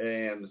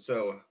 And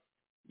so,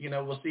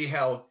 we'll see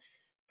how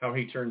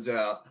he turns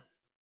out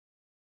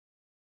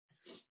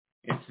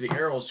It's the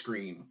arrow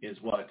screen is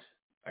what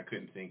I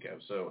couldn't think of.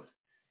 So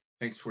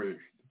thanks for the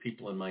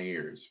people in my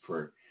ears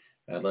for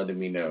letting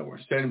me know.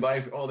 We're standing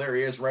by. Oh, there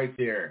he is right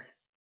there.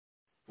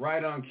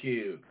 Right on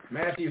cue.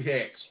 Matthew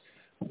Hicks,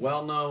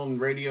 well-known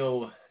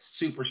radio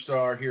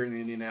superstar here in the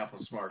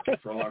Indianapolis market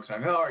for a long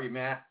time. How are you,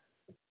 Matt?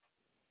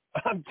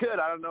 I'm good.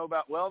 I don't know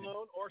about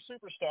well-known or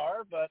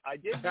superstar, but I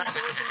did do the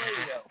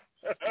radio.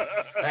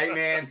 Hey,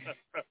 man,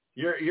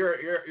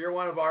 you're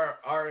one of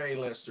our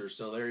A-listers,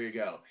 so there you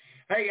go.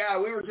 Hey,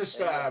 we were just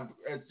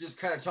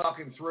kind of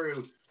talking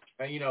through,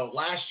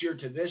 last year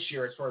to this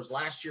year. As far as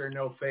last year,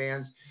 no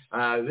fans.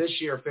 This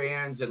year,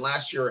 fans, and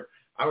last year,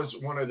 I was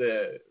one of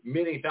the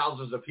many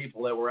thousands of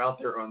people that were out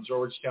there on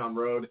Georgetown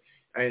Road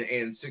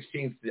and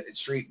 16th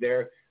Street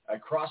there,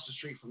 across the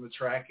street from the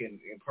track and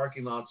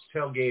parking lots,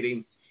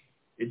 tailgating.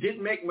 It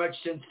didn't make much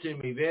sense to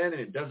me then,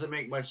 and it doesn't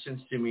make much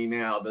sense to me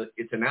now. But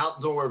it's an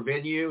outdoor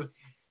venue,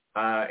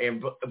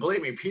 and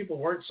believe me, people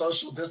weren't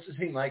social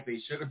distancing like they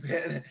should have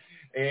been.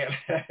 And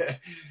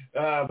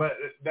but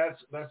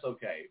that's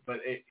okay. But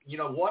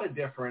what a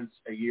difference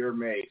a year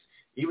makes.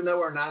 Even though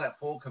we're not at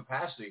full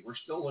capacity, we're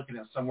still looking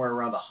at somewhere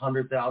around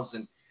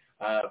 100,000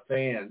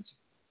 fans.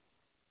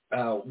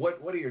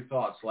 What are your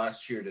thoughts last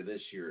year to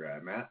this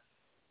year, Matt?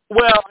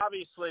 Well,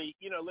 obviously,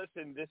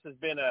 listen, this has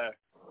been a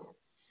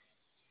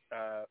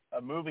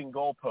moving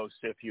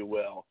goalpost, if you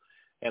will,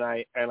 and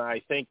I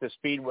think the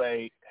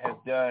Speedway has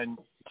done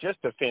just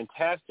a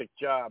fantastic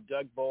job.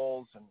 Doug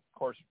Bowles and of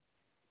course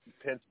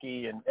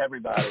Penske and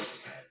everybody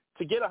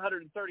to get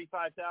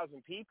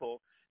 135,000 people.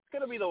 It's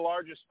going to be the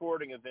largest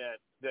sporting event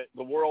that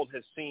the world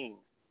has seen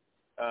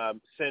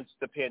since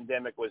the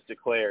pandemic was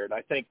declared.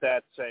 I think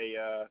that's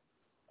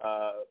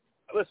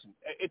listen,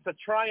 it's a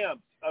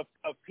triumph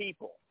of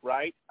people,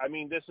 right? I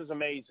mean, this is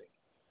amazing.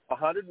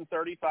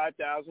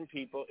 135,000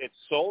 people. It's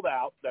sold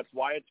out. That's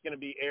why it's going to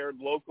be aired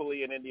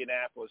locally in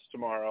Indianapolis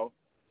tomorrow.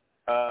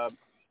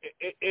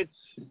 It's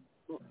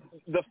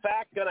the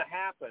fact going to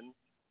happen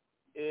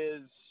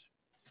is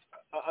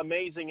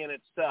amazing in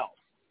itself,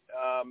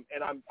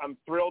 and I'm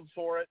thrilled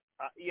for it.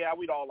 Yeah,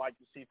 we'd all like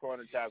to see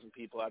 400,000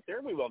 people out there,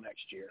 and we will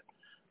next year.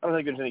 I don't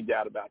think there's any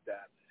doubt about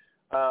that.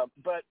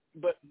 But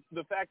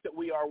the fact that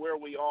we are where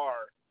we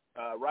are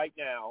right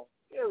now,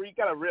 you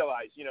got to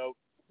realize,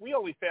 we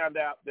only found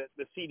out that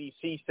the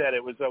CDC said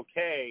it was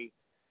okay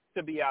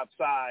to be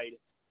outside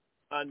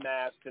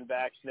unmasked and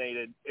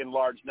vaccinated in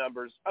large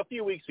numbers a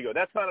few weeks ago.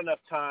 That's not enough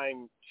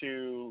time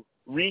to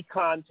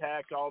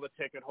recontact all the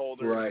ticket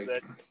holders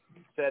that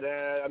said,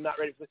 I'm not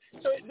ready for this.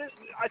 So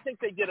I think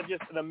they did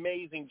just an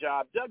amazing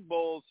job. Doug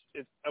Bowles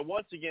is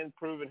once again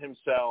proven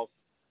himself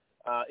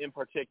in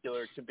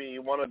particular to be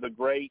one of the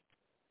great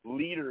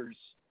leaders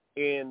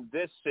in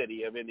this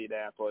city of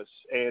Indianapolis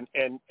and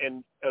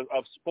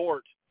of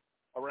sport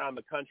around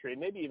the country and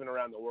maybe even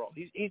around the world.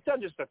 He's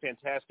done just a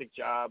fantastic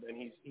job,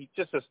 and he's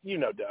just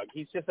Doug,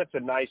 he's just such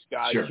a nice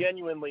guy,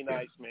 genuinely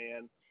nice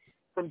man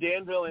from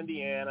Danville,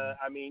 Indiana.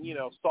 I mean,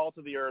 salt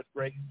of the earth,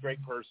 great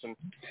person.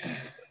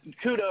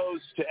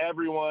 Kudos to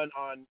everyone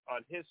on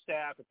his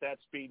staff at that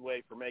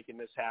Speedway for making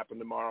this happen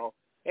tomorrow.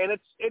 And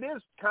it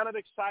is kind of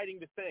exciting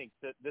to think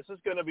that this is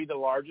going to be the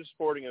largest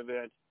sporting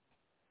event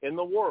in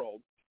the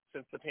world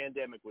since the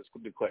pandemic was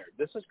declared.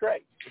 This is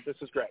great.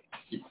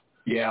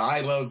 Yeah, I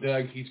love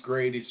Doug. He's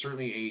great. He's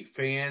certainly a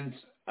fans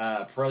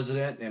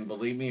president, and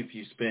believe me, if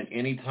you spend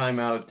any time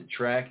out at the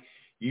track,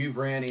 you've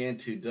ran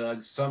into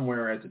Doug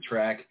somewhere at the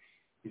track.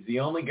 He's the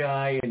only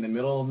guy in the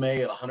middle of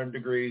May at 100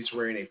 degrees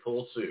wearing a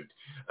full suit.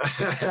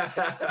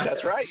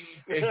 That's right.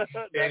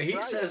 and he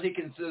says he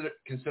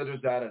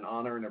considers that an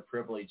honor and a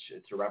privilege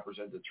to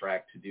represent the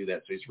track to do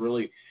that. So he's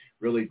really,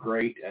 really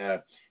great.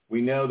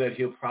 We know that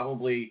he'll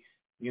probably,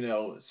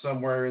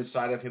 somewhere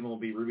inside of him will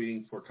be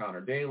rooting for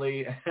Connor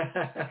Daly,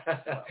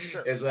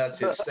 as that's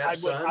his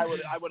stepson. I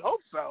would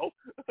hope so.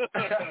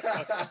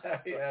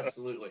 Yeah,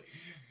 absolutely.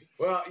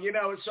 Well,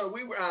 so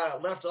we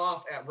left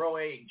off at row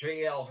 8,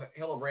 J.L.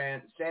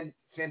 Hillebrand, San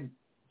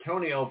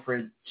Antonio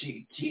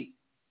Franchitti,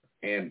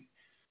 and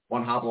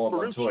Juan Pablo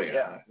Montoya.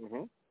 Yeah.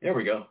 Mm-hmm. There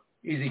we go.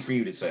 Easy for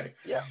you to say.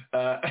 Yeah.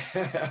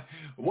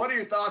 What are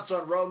your thoughts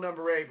on row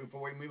number 8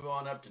 before we move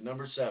on up to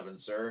number 7,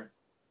 sir?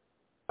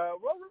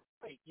 Well,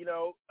 right.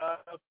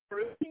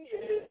 Proving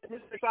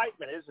his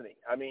excitement, isn't he?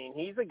 I mean,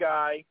 he's a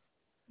guy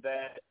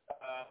that,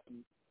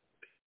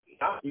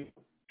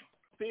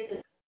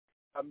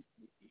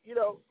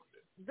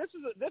 this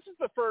is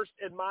the first,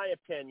 in my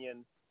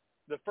opinion,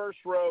 the first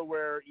row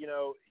where,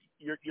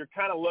 you're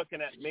kind of looking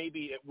at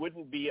maybe it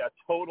wouldn't be a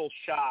total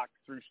shock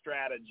through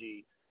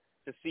strategy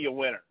to see a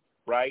winner,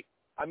 right?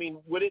 I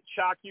mean, would it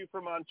shock you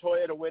for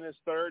Montoya to win his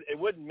third? It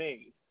wouldn't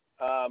me.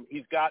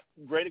 He's got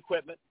great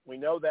equipment. We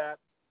know that.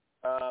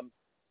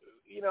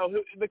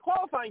 The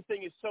qualifying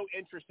thing is so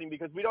interesting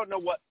because we don't know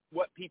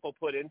what people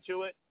put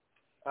into it.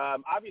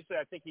 Obviously,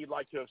 I think he'd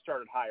like to have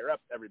started higher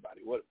up,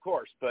 everybody would, of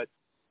course, but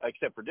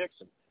except for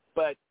Dixon.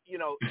 But,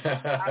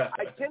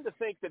 I tend to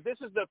think that this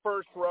is the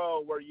first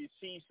row where you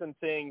see some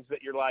things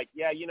that you're like,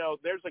 yeah,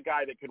 there's a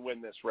guy that could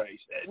win this race.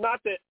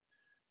 Not that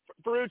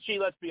Ferrucci,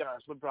 let's be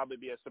honest, would probably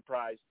be a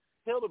surprise.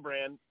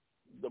 Hildebrand,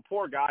 the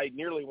poor guy,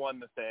 nearly won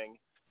the thing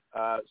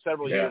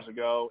several years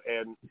ago,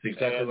 and that's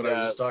exactly what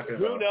I was talking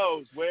about. Who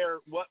knows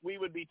what we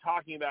would be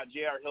talking about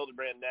J.R.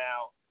 Hildebrand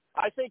now?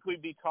 I think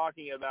we'd be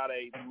talking about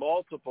a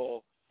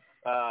multiple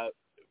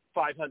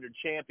 500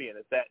 champion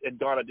if that had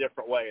gone a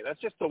different way. That's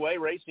just the way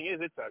racing is.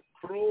 It's a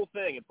cruel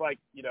thing. It's like,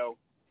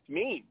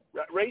 mean.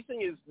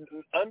 Racing is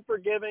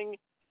unforgiving.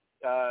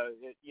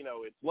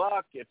 It's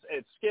luck,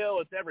 it's skill,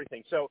 it's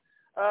everything. So,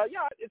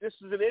 this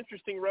is an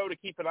interesting road to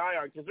keep an eye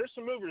on because there's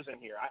some movers in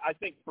here. I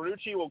think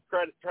Ferrucci will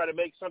try to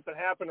make something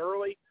happen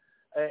early,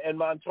 and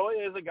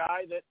Montoya is a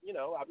guy that,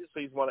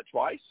 obviously he's won it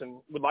twice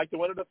and would like to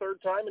win it a third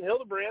time. And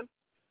Hildebrand,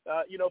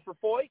 for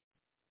Foyt,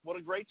 what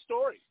a great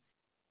story.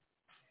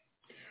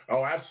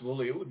 Oh,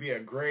 absolutely. It would be a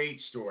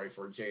great story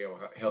for J.O.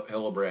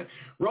 Hildebrand.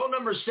 Row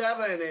number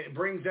 7, it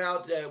brings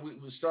out,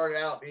 we started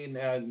out in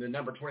the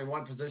number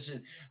 21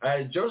 position,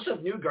 Joseph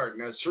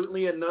Newgarden.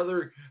 Certainly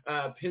another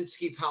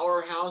Penske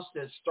powerhouse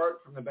that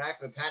start from the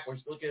back of the pack. We're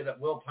looking at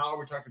Will Power.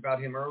 We talked about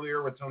him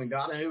earlier with Tony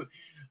Donahue.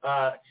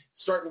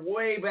 Starting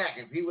way back.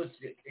 If he was,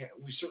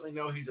 we certainly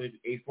know he's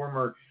a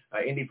former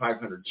Indy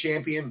 500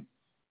 champion.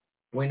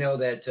 We know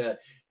that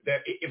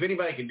if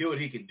anybody can do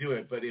it, he can do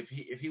it. But if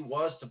he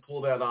was to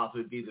pull that off, it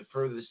would be the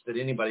furthest that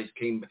anybody's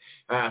came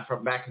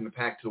from back in the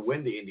pack to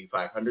win the Indy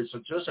 500. So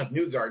Joseph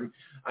Newgarden,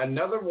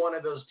 another one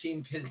of those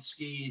Team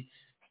Penske,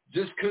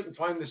 just couldn't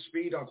find the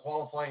speed on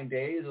qualifying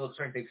days. It looks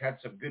like they've had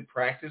some good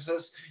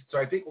practices. So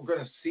I think we're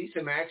going to see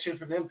some action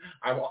from them.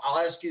 I'll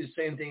ask you the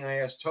same thing I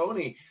asked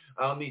Tony.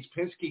 These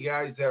Penske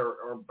guys that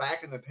are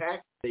back in the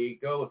pack, they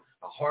go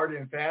a hard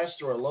and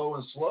fast or a low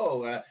and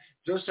slow.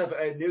 Joseph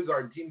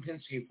Newgarden, Team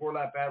Penske,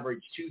 4-lap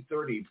average,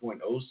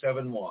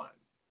 230.071.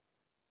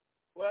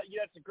 Well,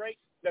 that's a great.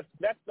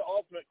 That's the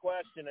ultimate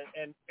question,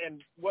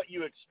 and what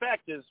you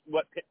expect is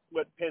what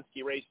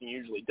Penske Racing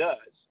usually does,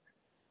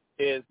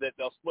 is that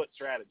they'll split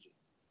strategy.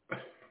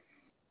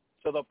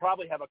 So they'll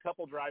probably have a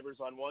couple drivers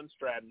on one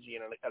strategy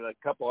and a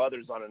couple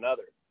others on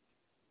another.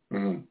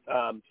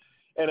 Mm-hmm.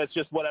 And it's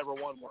just whatever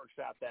one works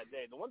out that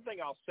day. The one thing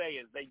I'll say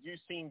is they do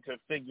seem to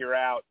figure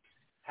out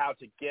how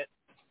to get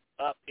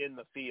up in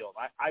the field.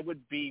 I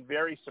would be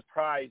very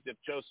surprised if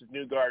Joseph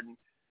Newgarden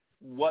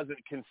wasn't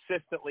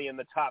consistently in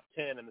the top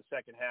 10 in the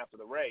second half of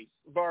the race,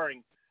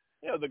 barring,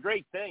 the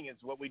great thing is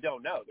what we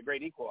don't know, the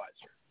great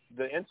equalizer,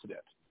 the incident.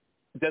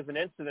 Does an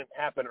incident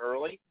happen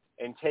early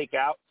and take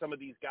out some of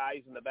these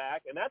guys in the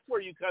back? And that's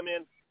where you come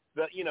in,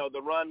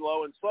 the run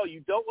low and slow.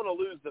 You don't want to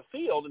lose the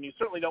field, and you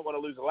certainly don't want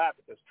to lose a lap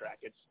at this track.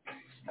 It's,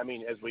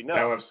 as we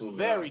know,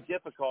 very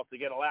difficult to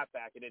get a lap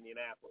back at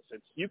Indianapolis.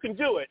 You can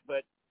do it,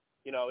 but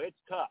it's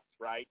tough,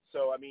 right?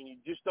 So, you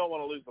just don't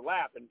want to lose the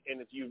lap. And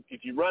if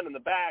you run in the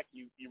back,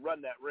 you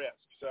run that risk.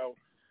 So,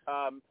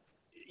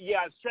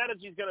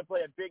 strategy is going to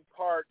play a big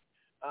part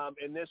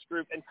in this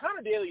group. And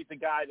Connor Daly is the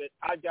guy that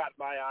I've got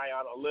my eye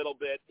on a little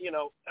bit.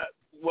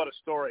 What a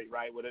story,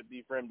 right, would it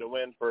be for him to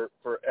win for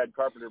Ed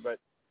Carpenter.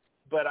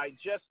 But I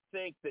just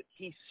think that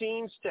he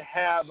seems to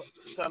have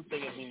something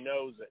and he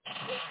knows it.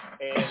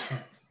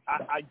 And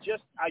I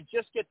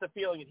just get the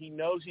feeling that he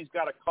knows he's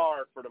got a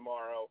car for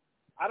tomorrow.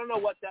 I don't know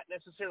what that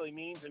necessarily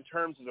means in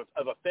terms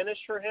of a finish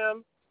for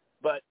him,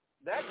 but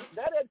that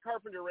Ed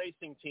Carpenter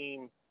Racing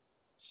team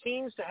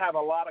seems to have a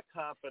lot of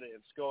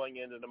confidence going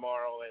into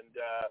tomorrow, and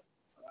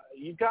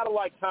you've got to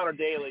like Connor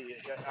Daly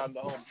on the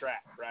home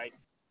track, right?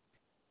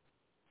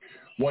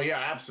 Well, yeah,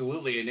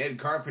 absolutely. And Ed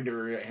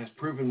Carpenter has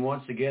proven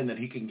once again that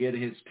he can get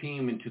his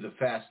team into the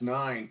Fast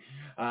 9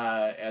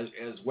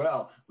 as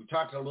well. We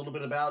talked a little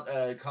bit about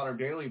Connor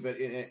Daly, but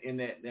in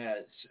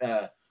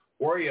that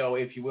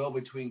Oreo, if you will,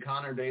 between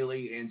Connor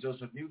Daly and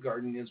Joseph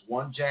Newgarden is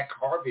one Jack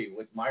Harvey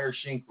with Meyer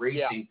Shank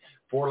Racing,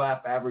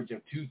 4-lap average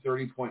of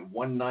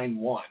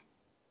 230.191.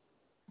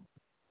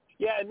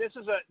 Yeah, and this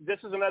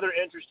is another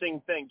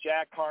interesting thing.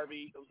 Jack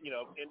Harvey,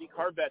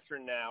 IndyCar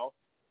veteran now,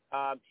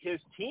 his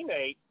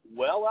teammate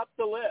well up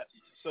the list.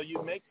 So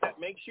that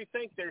makes you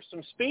think there's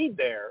some speed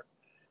there,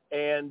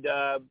 and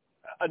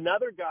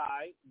another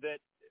guy that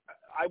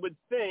I would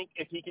think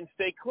if he can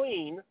stay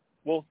clean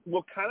will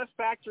kind of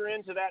factor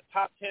into that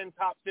top 10,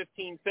 top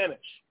 15 finish.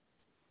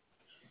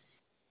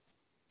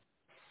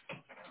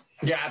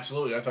 Yeah,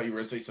 absolutely. I thought you were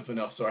going to say something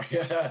else. Sorry.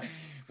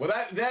 Well,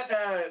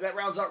 that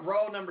rounds up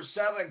row number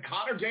 7.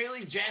 Connor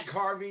Daly, Jack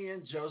Harvey,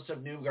 and Joseph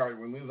Newgarden.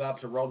 We move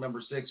up to row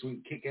number 6. We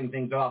kicking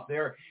things off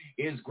there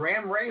is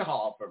Graham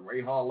Rahal from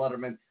Rahal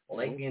Letterman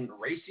Lane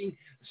Racing.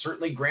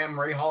 Certainly, Graham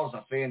Rahal is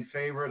a fan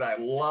favorite. I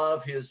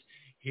love his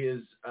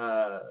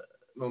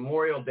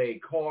Memorial Day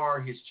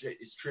car, his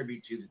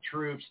tribute to the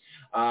troops.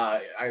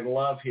 I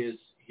love his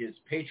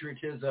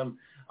patriotism.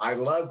 I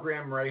love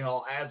Graham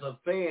Rahal. As a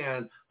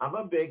fan, I'm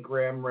a big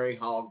Graham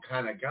Rahal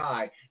kind of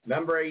guy.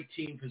 Number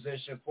 18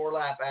 position,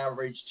 4-lap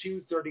average,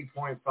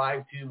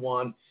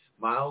 230.521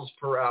 miles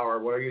per hour.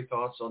 What are your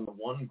thoughts on the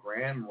one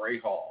Graham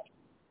Rahal?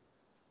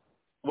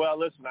 Well,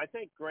 listen, I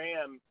think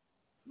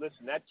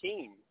that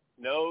team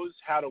knows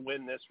how to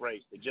win this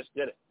race. They just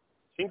did it.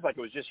 Seems like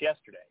it was just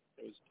yesterday.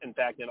 It was, in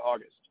fact, in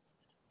August.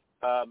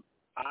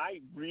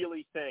 I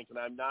really think, and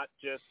I'm not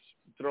just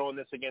throwing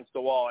this against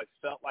the wall, I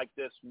felt like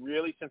this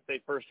really since they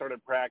first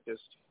started practice.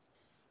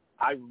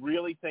 I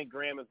really think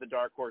Graham is the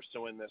dark horse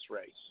to win this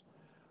race.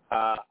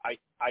 I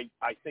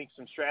think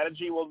some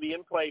strategy will be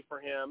in play for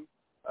him.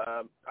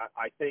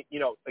 I think,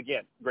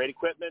 again, great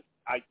equipment.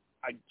 I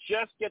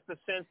just get the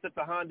sense that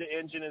the Honda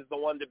engine is the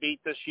one to beat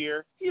this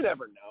year. You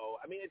never know.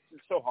 I mean,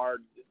 it's so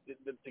hard.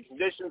 The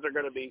conditions are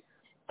going to be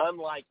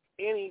unlike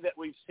any that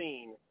we've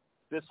seen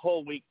this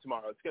whole week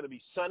tomorrow. It's going to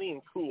be sunny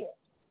and cool.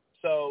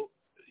 So,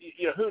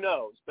 who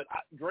knows? But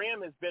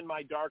Graham has been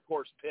my dark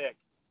horse pick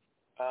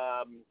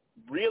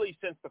really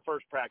since the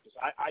first practice.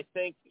 I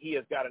think he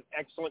has got an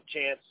excellent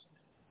chance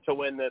to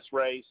win this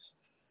race.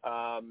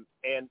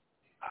 And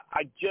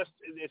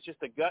it's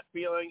just a gut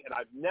feeling, and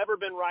I've never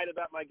been right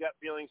about my gut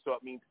feeling, so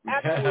it means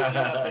absolutely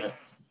nothing.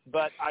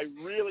 But I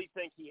really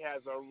think he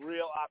has a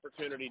real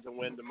opportunity to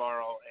win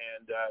tomorrow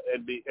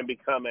and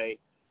become a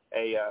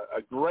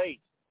great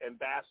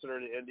ambassador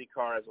to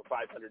IndyCar as a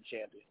 500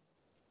 champion.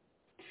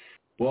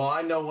 Well,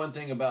 I know one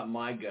thing about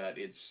my gut.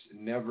 It's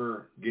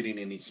never getting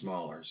any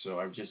smaller, so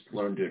I've just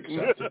learned to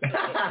accept it.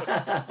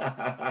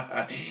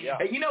 Yeah.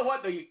 Hey, you know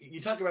what, though?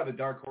 You talk about the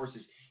dark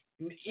horses.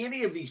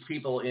 Any of these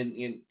people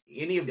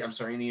any of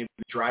the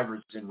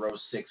drivers in row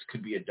 6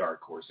 could be a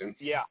dark horse. And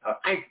yeah,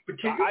 I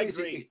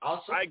agree.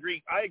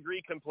 I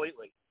agree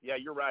completely. Yeah,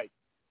 you're right.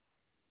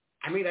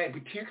 I mean, I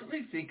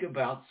particularly think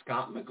about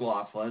Scott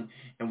McLaughlin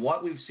and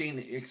what we've seen,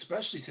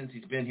 especially since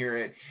he's been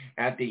here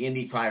at the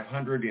Indy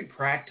 500 in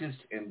practice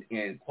and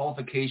in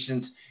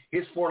qualifications.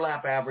 His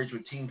 4-lap average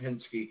with Team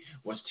Penske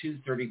was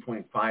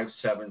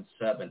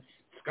 2:30.577.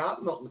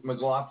 Scott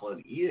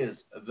McLaughlin is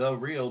the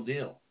real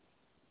deal.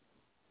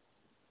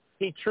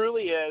 He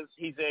truly is.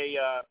 He's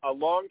a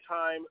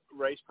long-time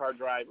race car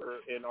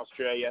driver in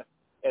Australia,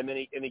 and then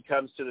he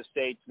comes to the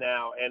States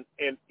now.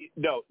 And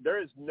no,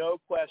 there is no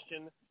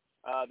question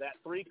that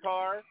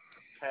 3-car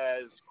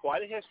has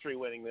quite a history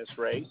winning this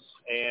race.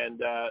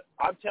 And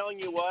I'm telling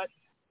you what,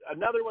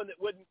 another one that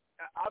wouldn't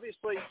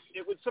obviously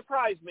it would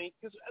surprise me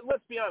because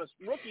let's be honest,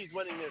 rookies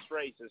winning this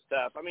race is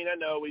tough. I mean, I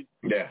know we've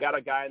got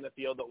a guy in the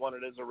field that won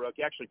it as a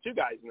rookie. Actually, 2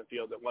 guys in the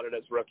field that won it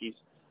as rookies.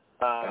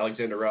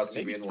 Alexander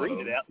Rossi being one of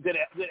them. Did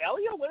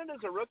Elio win it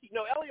as a rookie?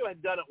 No, Elio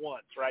had done it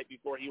once, right,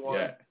 before he won.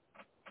 Yeah,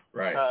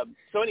 right.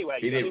 So anyway,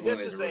 he didn't win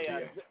this as is a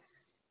rookie.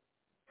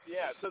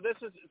 So this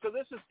is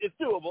it's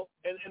doable.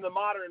 And in the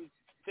modern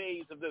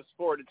phase of this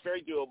sport, it's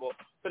very doable,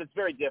 but it's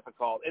very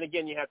difficult. And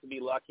again, you have to be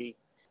lucky.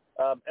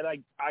 And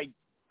I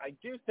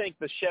do think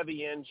the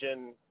Chevy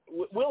engine.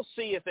 We'll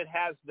see if it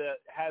has the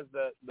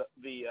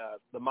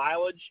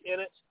mileage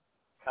in it.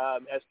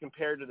 As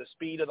compared to the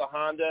speed of the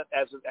Honda,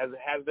 as it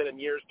has been in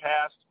years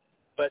past.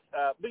 But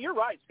you're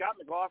right. Scott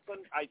McLaughlin,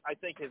 I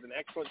think, has an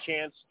excellent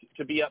chance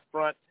to be up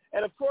front.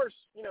 And, of course,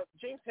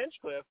 James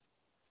Hinchcliffe,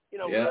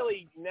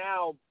 really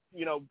now,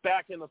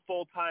 back in the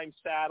full-time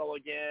saddle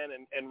again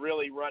and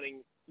really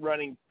running,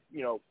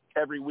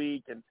 every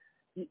week. And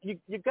you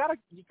gotta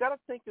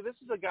think that this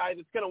is a guy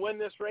that's going to win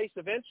this race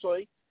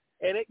eventually,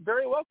 and it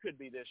very well could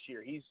be this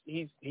year.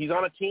 He's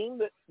on a team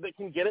that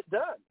can get it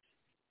done.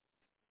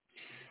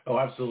 Oh,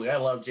 absolutely. I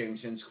love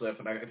James Hinchcliffe,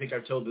 and I think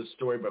I've told this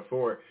story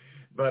before,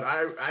 but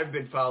I've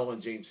been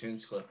following James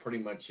Hinchcliffe pretty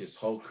much his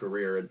whole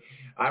career. And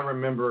I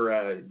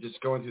remember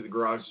just going through the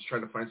garage, just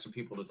trying to find some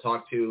people to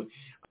talk to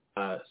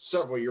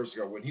several years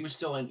ago when he was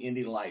still in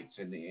Indy Lights,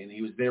 and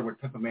he was there with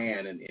Pippa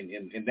Mann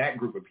and that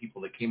group of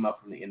people that came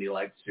up from the Indy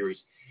Lights series.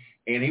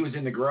 And he was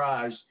in the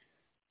garage,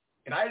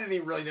 and I didn't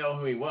even really know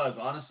who he was.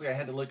 Honestly, I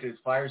had to look at his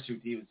fire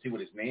suit to even see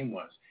what his name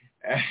was.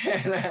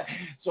 And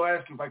so I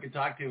asked him if I could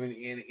talk to him, and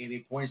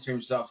he points to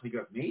himself. And he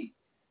goes, "Me?"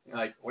 And I'm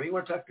like, "What do you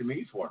want to talk to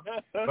me for?"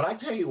 But I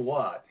tell you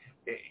what,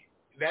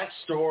 that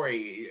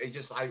story,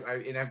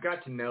 I've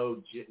got to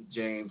know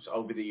James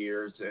over the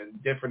years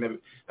and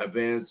different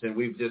events, and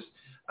we've just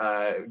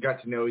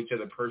got to know each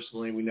other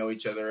personally. We know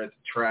each other at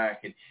the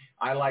track, and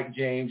I like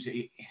James.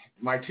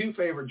 My 2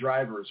 favorite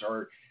drivers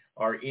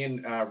are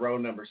in row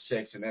number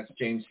 6, and that's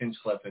James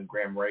Hinchcliffe and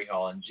Graham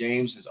Rahal. And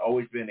James has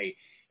always been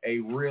a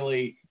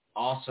really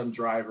awesome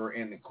driver,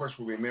 and of course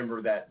we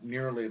remember that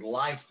nearly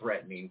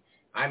life-threatening,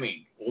 I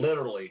mean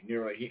literally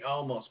nearly, he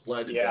almost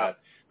bled to death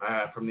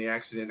from the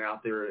accident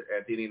out there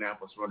at the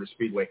Indianapolis Motor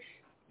Speedway.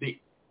 The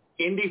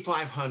Indy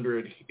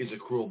 500 is a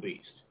cruel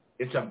beast.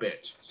 It's a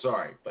bitch.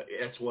 Sorry, but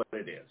that's what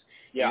it is.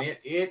 Yeah.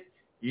 And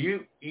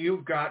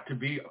you've got to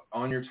be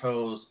on your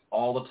toes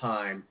all the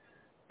time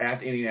at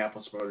the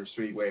Indianapolis Motor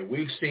Speedway.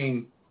 We've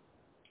seen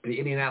the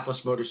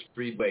Indianapolis Motor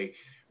Speedway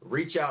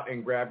reach out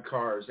and grab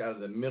cars out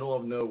of the middle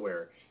of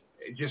nowhere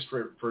just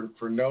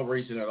for no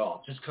reason at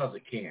all, just because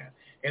it can.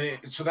 And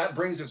so that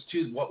brings us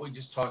to what we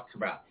just talked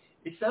about.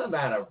 It's not a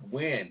matter of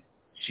when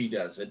she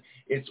does it.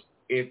 It's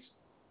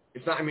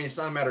not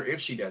a matter if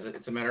she does it.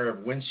 It's a matter of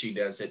when she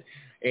does it.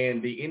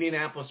 And the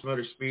Indianapolis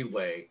Motor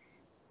Speedway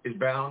is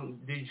bound,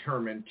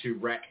 determined to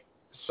wreck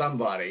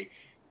somebody.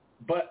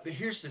 But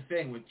here's the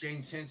thing with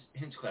James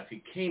Hinchcliffe.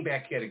 He came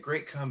back. He had a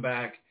great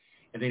comeback.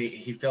 and then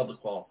he failed to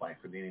qualify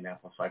for the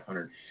Indianapolis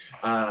 500.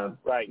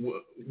 Right.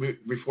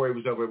 Before he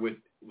was over with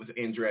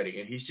Andretti,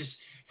 and he's just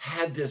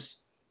had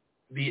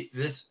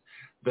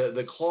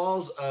the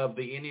claws of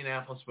the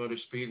Indianapolis Motor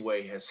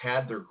Speedway has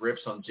had their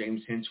grips on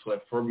James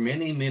Hinchcliffe for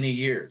many, many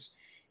years.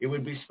 It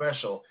would be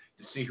special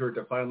to see her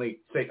to finally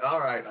say, "All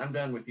right, I'm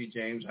done with you,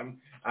 James. I'm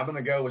going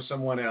to go with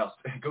someone else.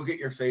 Go get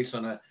your face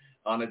on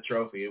a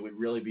trophy." It would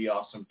really be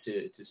awesome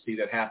to see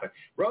that happen.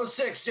 Row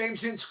 6, James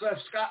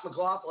Hinchcliffe, Scott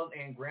McLaughlin,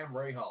 and Graham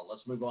Rahal.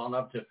 Let's move on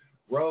up to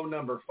row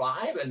number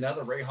 5,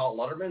 another Rahal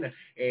Letterman,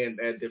 and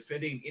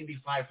defending Indy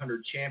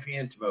 500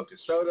 champion Tomoka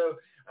Soto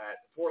at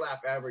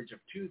 4-lap average of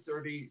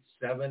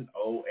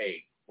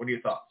 2:37.08. What are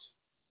your thoughts?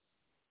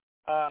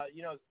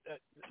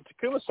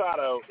 Takuma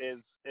Sato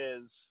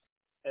is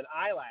an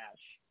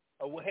eyelash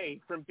away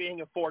from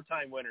being a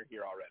 4-time winner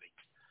here already.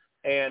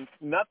 And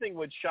nothing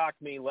would shock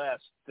me less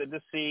than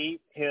to see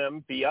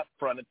him be up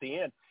front at the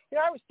end.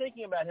 I was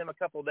thinking about him a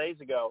couple of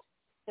days ago.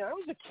 I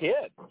was a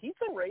kid. He's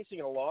been racing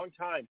a long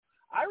time.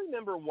 I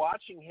remember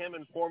watching him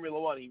in Formula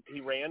One.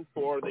 He ran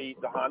for the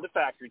Honda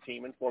factory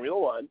team in Formula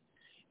One,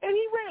 and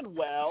he ran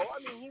well. I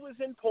mean, he was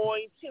in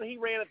points. He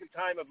ran at the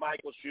time of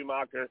Michael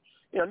Schumacher.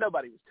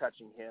 Nobody was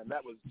touching him.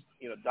 That was,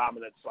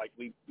 dominance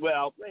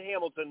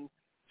Hamilton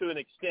to an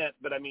extent,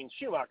 but I mean,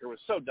 Schumacher was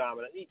so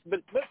dominant.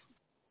 But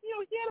he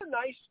had a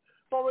nice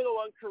Formula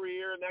One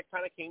career, and that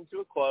kind of came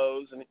to a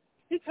close. And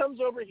he comes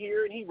over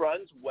here and he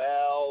runs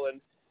well, and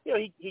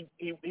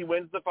he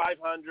wins the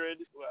 500.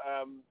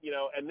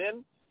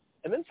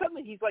 And then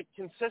suddenly he's like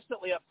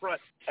consistently up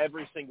front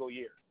every single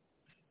year.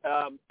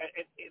 And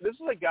this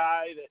is a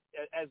guy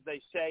that, as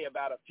they say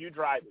about a few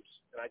drivers,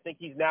 and I think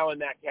he's now in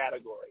that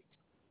category.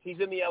 He's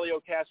in the Helio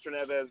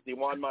Castroneves, the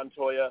Juan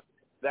Montoya,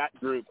 that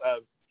group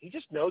of. He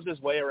just knows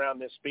his way around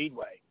this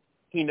speedway.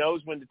 He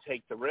knows when to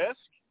take the risk.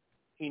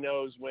 He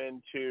knows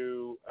when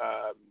to,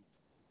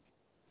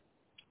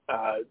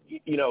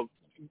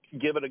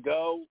 give it a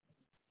go.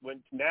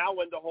 When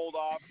to hold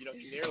off.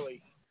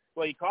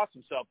 He cost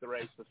himself the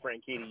race with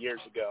Franchitti years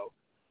ago.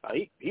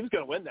 He was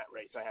going to win that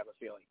race, I have a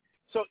feeling.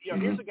 So,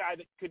 here's a guy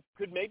that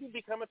could maybe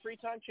become a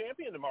 3-time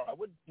champion tomorrow. It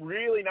would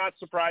really not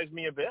surprise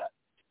me a bit.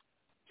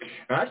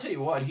 I tell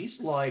you what, he's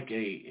like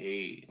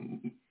a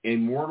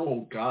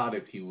immortal god,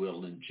 if you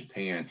will, in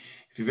Japan.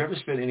 If you've ever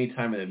spent any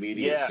time in the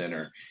media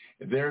center,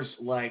 there's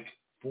like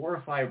 4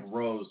 or 5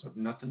 rows of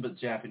nothing but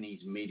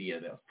Japanese media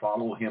that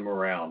follow him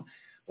around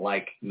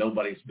like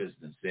nobody's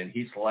business. And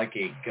he's like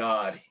a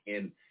god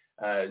in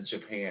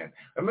Japan.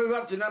 I move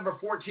up to number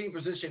 14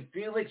 position,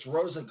 Felix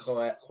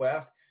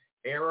Rosenqvist,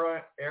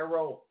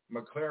 Aero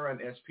McLaren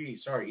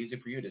SP. Sorry, easy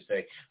for you to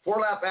say.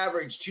 4-lap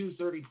average,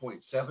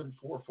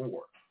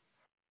 2:30.744.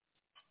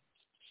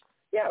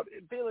 Yeah,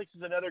 Felix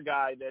is another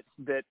guy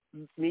that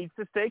needs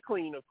to stay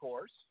clean, of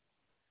course.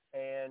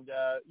 And,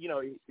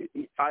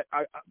 I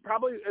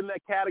probably in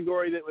that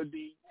category that would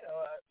be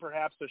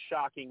perhaps a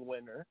shocking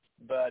winner.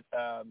 But,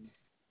 a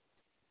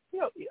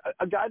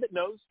guy that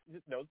knows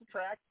the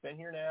track, been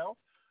here now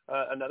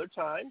another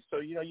time. So,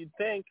 you'd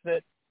think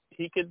that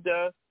he could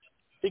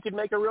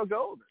make a real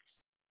go of it.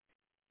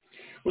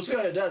 We'll see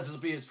what it does. This will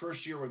be his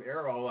first year with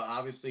Aero.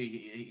 Obviously,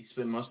 he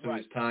spent most of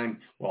his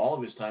time, all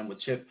of his time with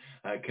Chip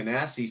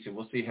Ganassi, so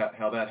we'll see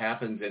how that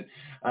happens. And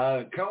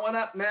coming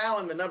up now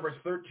in the number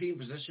 13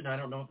 position, I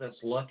don't know if that's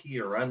lucky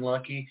or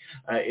unlucky,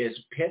 is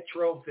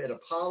Pietro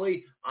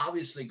Fittipaldi,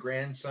 obviously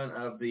grandson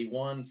of the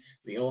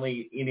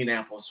only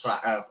Indianapolis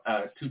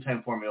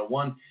 2-time Formula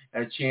One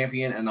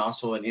champion, and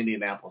also an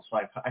Indianapolis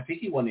 500. I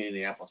think he won the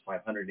Indianapolis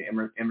 500,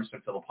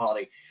 Emerson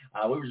Fittipaldi.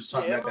 We were just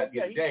talking about that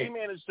the other day.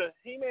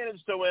 He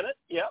managed to win it.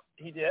 Yep,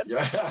 he did. And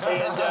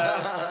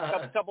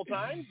a couple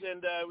times,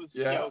 and it was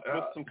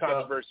with some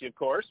controversy, of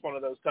course, one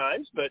of those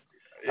times. But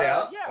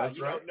that's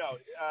right.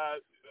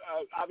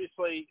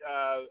 Obviously,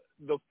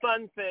 the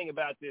fun thing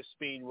about this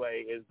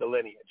speedway is the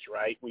lineage,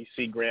 right? We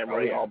see Graham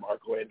Rahal,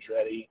 Marco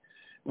Andretti.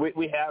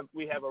 We have a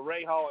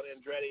Rahal, an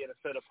Andretti, and a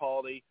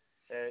Fittipaldi.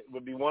 It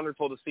would be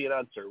wonderful to see an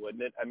Unser,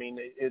 wouldn't it? I mean,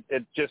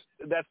 it just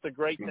that's the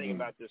great thing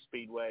about this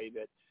speedway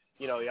that.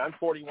 I'm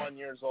 41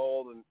 years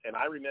old, and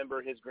I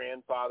remember his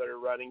grandfather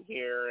running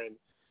here,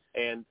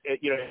 and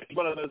it's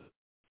one of those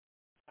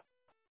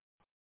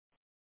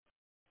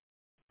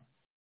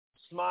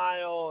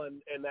smile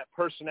and that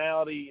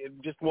personality, it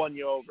just won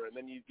you over, and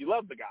then you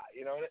love the guy,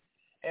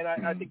 and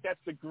I think that's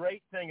the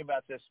great thing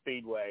about this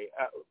speedway.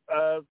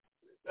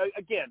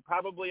 Again,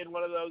 probably in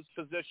one of those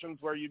positions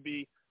where you'd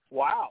be,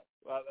 wow,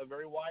 a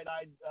very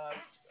wide-eyed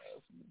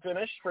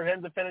finish for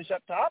him to finish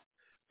up top.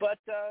 But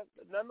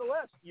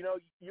nonetheless,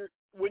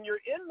 when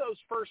you're in those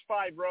first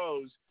 5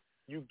 rows,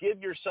 you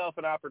give yourself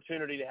an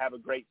opportunity to have a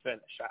great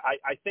finish.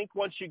 I think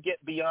once you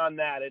get beyond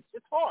that,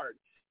 it's hard.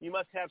 You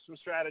must have some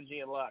strategy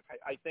and luck.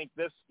 I think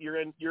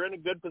you're in a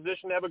good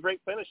position to have a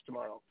great finish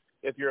tomorrow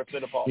if you're a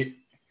Fittipaldi.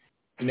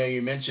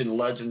 You mentioned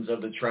legends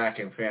of the track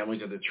and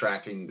families of the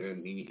track, and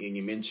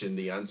you mentioned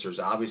the Unsers.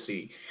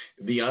 Obviously,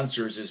 the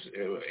Unsers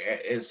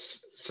is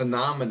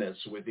synonymous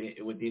with the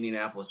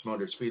Indianapolis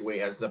Motor Speedway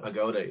as the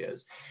pagoda is.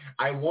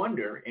 I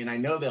wonder, and I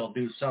know they'll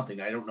do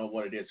something. I don't know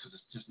what it is because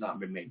it's just not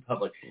been made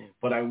public.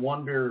 But I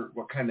wonder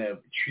what kind of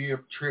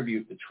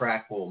tribute the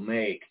track will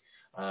make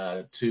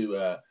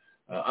to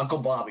Uncle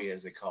Bobby,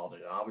 as they called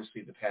it.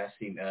 Obviously, the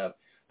passing of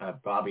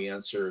Bobby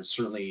Unser is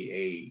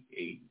certainly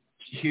a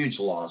huge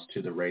loss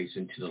to the race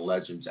and to the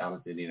legends out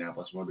at the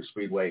Indianapolis Motor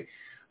Speedway.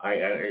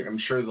 I'm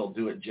sure they'll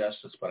do it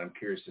justice, but I'm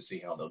curious to see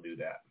how they'll do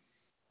that.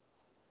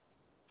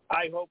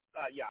 I hope,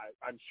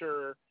 I'm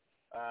sure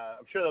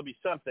there'll be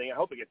something. I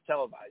hope it gets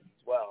televised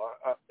as well.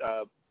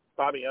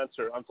 Bobby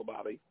Unser, Uncle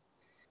Bobby,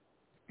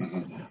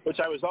 which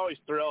I was always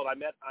thrilled. I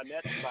met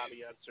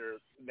Bobby Unser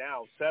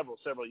now several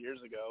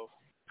years ago,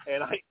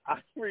 and I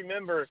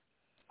remember.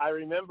 I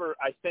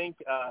think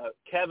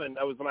Kevin.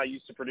 That was when I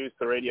used to produce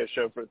the radio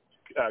show for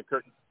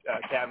Kurt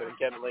Cabot and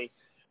Kevin Lee,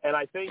 and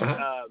I think it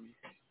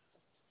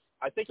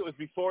was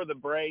before the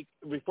break,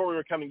 before we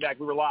were coming back.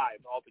 We were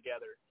live all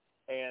together,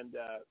 and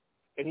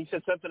he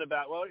said something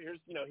about, well, here's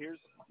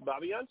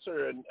Bobby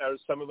Unser, and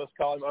some of us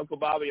call him Uncle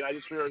Bobby, and I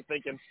just remember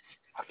thinking,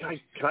 can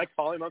I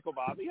call him Uncle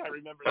Bobby? I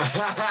remember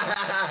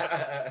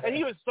that. And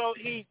he was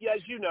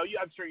as you know,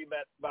 I'm sure you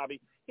met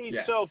Bobby. He's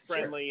so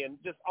friendly and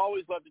just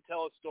always loved to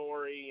tell a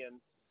story and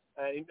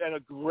a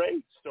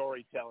great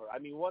storyteller. I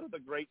mean, one of the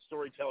great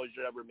storytellers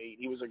you ever meet.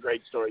 He was a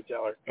great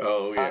storyteller.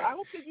 Oh, yeah. I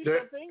hope they do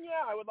something.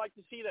 Yeah, I would like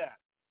to see that.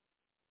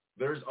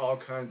 There's all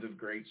kinds of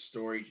great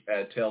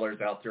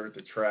storytellers out there at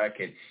the track,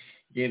 and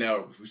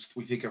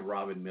we think of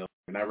Robin Miller,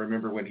 and I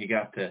remember when he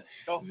got the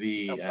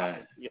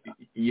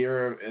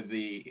year of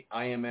the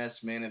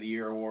IMS Man of the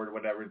Year award or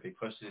whatever. They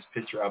posted his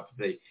picture up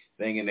the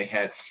thing, and they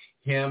had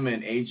him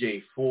and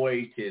AJ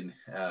Foyt and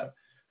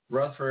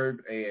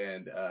Rutherford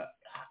and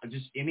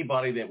just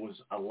anybody that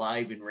was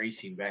alive in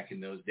racing back in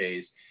those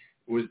days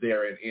was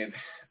there, and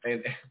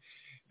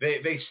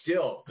they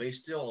still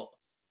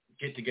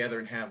get together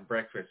and have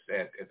breakfast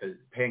at the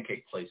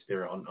pancake place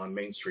there on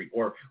Main Street,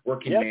 or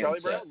Working Man's. Charlie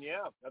Brown,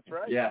 that's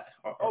right. Yeah,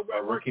 or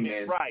Working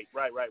Man's. Right.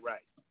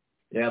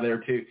 Yeah, there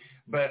too.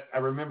 But I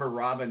remember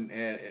Robin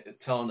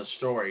telling the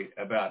story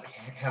about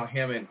how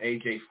him and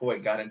AJ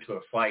Foyt got into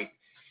a fight,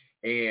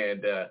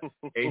 and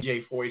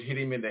AJ Foyt hit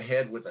him in the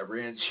head with a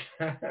wrench.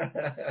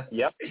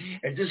 Yep.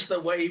 And just the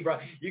way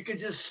you could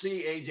just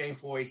see AJ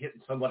Foyt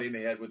hitting somebody in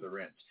the head with a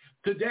wrench.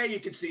 Today you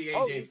could see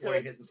AJ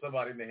Foyt hitting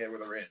somebody in the head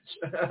with a wrench.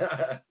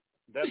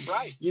 That's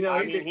right. He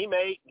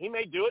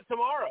may do it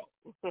tomorrow.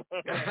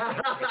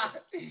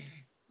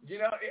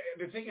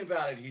 The thing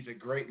about it, he's a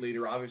great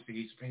leader.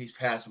 Obviously, he's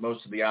passed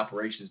most of the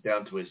operations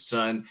down to his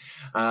son,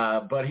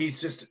 but he's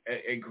just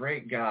a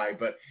great guy.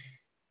 But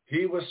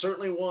he was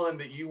certainly one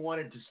that you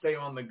wanted to stay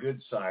on the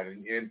good side,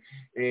 and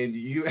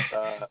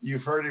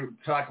you've heard him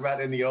talk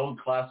about in the old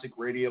classic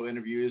radio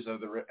interviews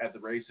at the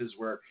races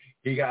where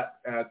he got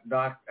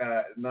knocked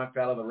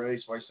out of the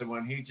race by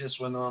someone. He just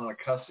went on a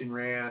cussing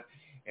rant.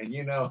 And, I'm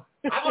going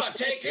to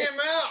take him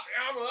out.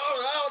 I'm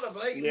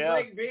going to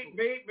beep.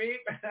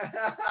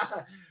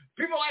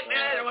 People like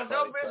that, it was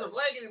no business,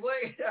 Blake.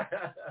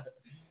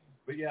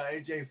 But, yeah,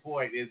 AJ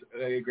Foyt is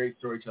a great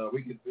storyteller.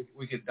 We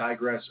could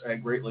digress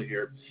greatly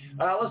here.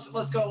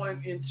 Let's go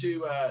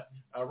into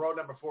row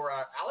number 4.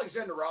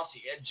 Alexander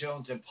Rossi, Ed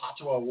Jones, and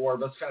Pato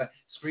O'Ward. Let's kind of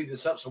speed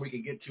this up so we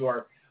can get to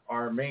our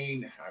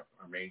main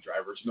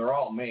drivers. And they're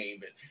all main,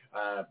 but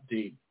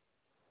the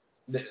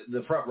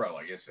front row,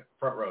 I guess,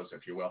 front rows,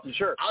 if you will.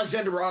 Sure.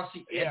 Alexander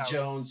Rossi, Ed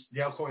Jones,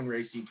 Dale Coyne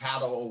Racing,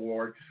 Pato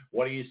O'Ward.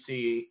 What do you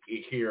see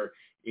here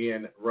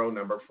in row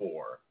number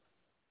 4?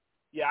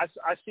 Yeah,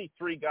 I see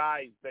 3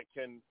 guys that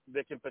can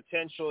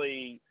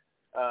potentially,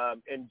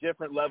 in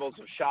different levels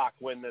of shock,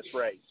 win this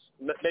race.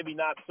 Maybe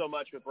not so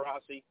much with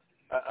Rossi.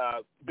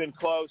 Been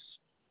close.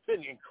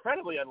 Been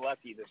incredibly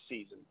unlucky this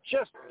season.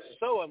 Just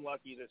so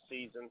unlucky this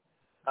season.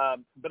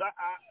 But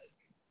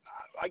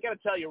I got to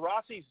tell you,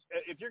 Rossi's,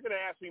 if you're going to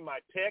ask me my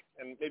pick,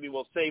 and maybe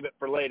we'll save it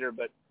for later,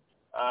 but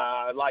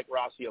I like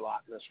Rossi a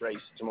lot in this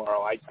race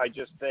tomorrow. I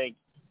just think,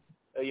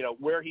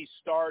 where he's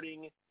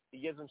starting, he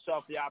gives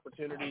himself the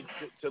opportunity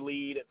to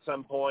lead at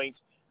some point.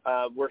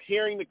 We're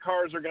hearing the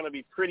cars are going to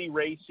be pretty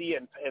racy,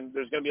 and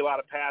there's going to be a lot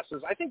of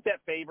passes. I think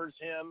that favors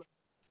him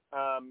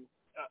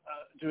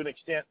to an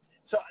extent.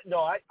 So, no,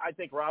 I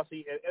think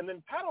Rossi. And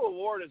then Pato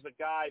O'Ward is a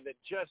guy that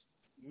just,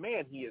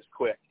 man, he is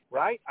quick,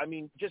 right? I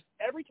mean, just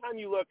every time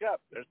you look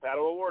up, there's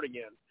Pato O'Ward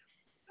again.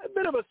 A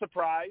bit of a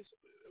surprise.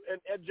 And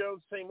Ed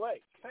Jones, same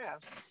way.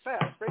 Fast,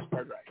 race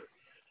car driver.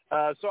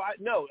 So,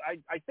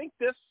 I think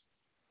this,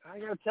 I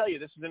got to tell you,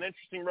 this is an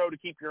interesting road to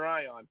keep your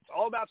eye on. It's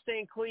all about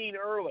staying clean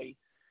early,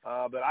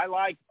 but I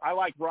like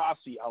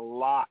Rossi a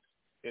lot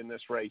in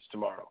this race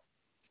tomorrow.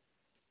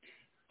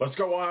 Let's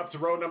go on up to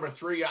row number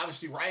 3.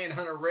 Obviously, Ryan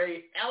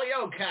Hunter-Ray,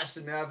 Elio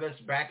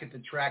Castroneves back at the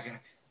track.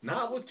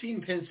 Not with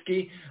Team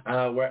Penske,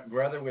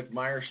 rather with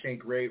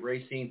Meyer-Shank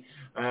Racing.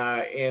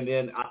 And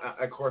then,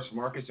 of course,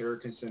 Marcus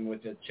Erickson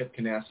with Chip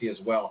Ganassi as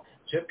well.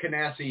 Chip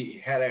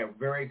Ganassi had a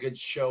very good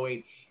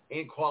showing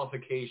in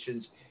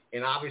qualifications.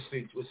 And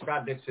obviously, with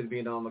Scott Dixon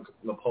being on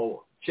the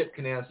pole, Chip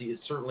Ganassi is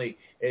certainly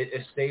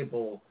a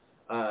stable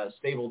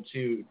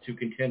to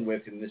contend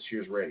with in this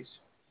year's race.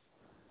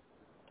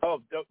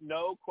 Oh,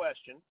 no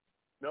question.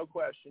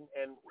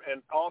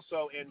 And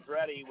also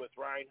Andretti with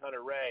Ryan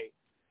Hunter-Ray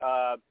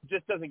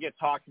just doesn't get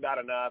talked about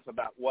enough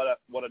about what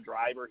a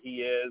driver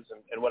he is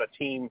and what a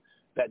team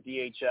that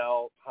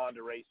DHL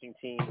Honda Racing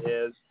team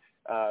is.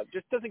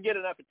 Just doesn't get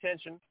enough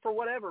attention for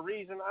whatever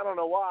reason. I don't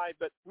know why,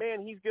 but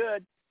man, he's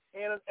good.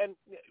 And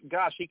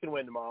gosh, he can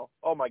win tomorrow.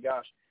 Oh my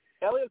gosh.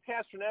 Helio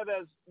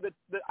Castroneves,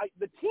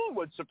 the team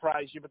would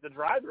surprise you, but the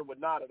driver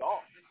would not at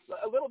all.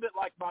 A little bit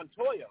like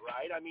Montoya,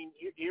 right? I mean,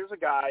 here's a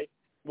guy,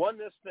 won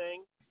this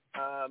thing,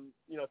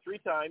 3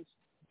 times,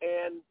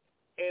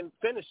 and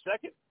finished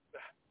second,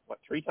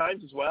 3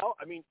 times as well?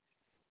 I mean,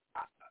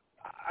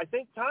 I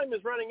think time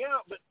is running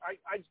out, but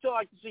I'd still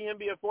like to see him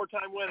be a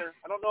 4-time winner.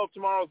 I don't know if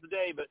tomorrow's the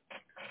day, but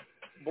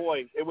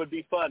boy, it would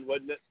be fun,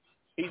 wouldn't it?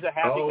 He's a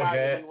happy guy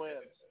when he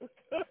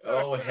wins.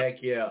 Oh,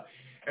 heck yeah.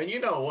 And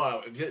you know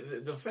what?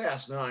 The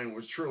Fast 9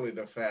 was truly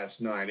the Fast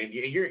 9. And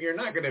you're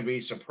not going to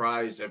be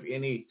surprised of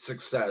any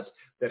success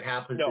that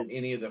happens in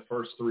any of the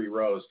first 3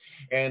 rows.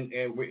 And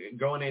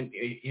going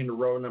into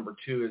row number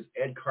 2 is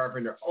Ed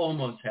Carpenter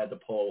almost had the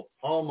pole.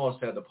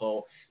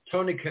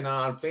 Tony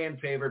Kanaan, fan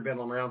favorite, been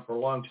around for a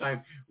long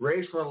time,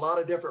 raced for a lot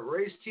of different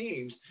race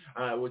teams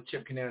with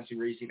Chip Ganassi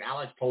Racing,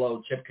 Alex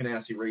Palou, Chip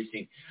Ganassi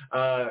Racing.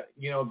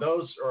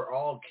 Those are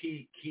all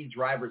key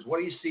drivers. What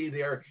do you see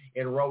there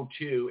in row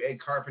 2? Ed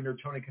Carpenter,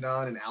 Tony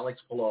Kanaan, and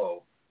Alex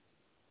Palou.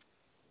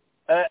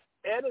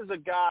 Ed is a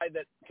guy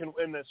that can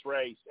win this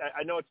race.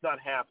 I know it's not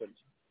happened,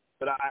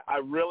 but I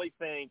really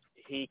think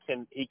he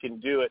can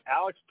do it.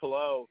 Alex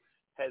Palou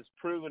has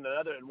proven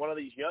one of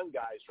these young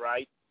guys,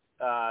 right?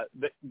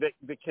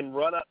 That can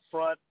run up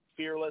front,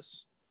 fearless,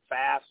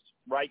 fast,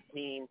 right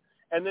team,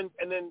 and then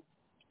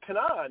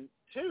Kanaan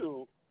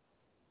too.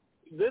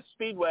 This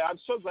speedway, I'm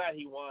so glad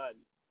he won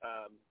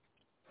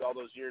all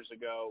those years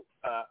ago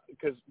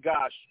because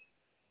gosh,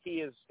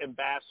 he is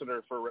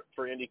ambassador for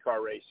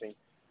IndyCar racing,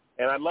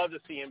 and I'd love to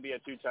see him be a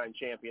 2-time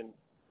champion.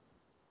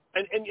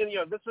 And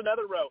this is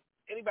another row.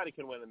 Anybody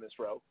can win in this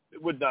row.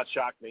 It would not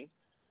shock me.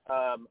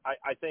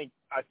 I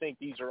think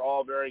these are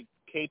all very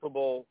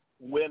capable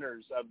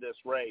winners of this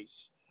race.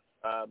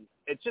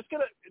 It's just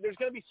there's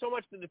gonna be so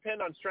much to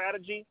depend on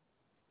strategy,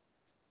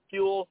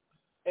 fuel,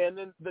 and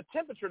then the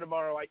temperature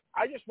tomorrow.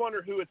 I just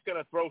wonder who it's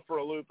gonna throw for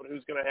a loop and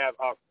who's gonna have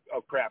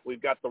oh crap,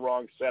 we've got the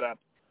wrong setup.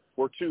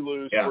 We're too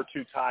loose. Yeah. We're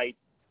too tight.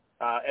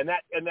 And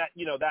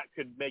that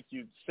could make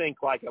you sink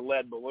like a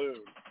lead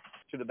balloon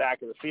to the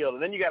back of the field.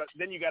 And then you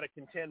got to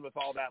contend with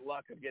all that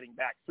luck of getting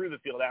back through the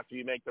field after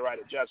you make the right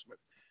adjustment.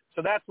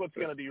 So that's what's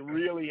going to be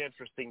really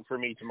interesting for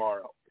me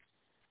tomorrow.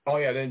 Oh,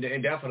 yeah,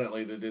 and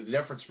definitely. The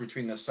difference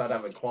between the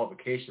setup and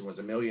qualification was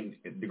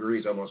 1,000,000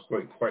 degrees, almost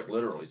quite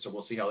literally. So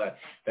we'll see how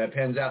that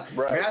pans out.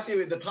 Right.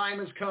 Matthew, the time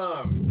has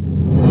come.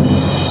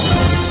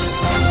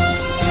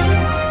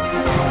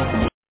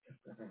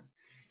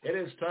 It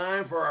is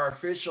time for our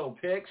official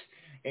picks,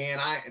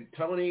 and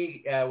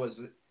Tony was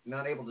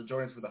not able to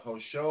join us for the whole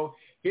show.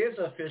 His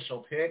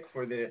official pick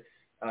for the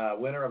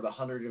winner of the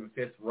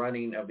 105th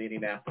running of the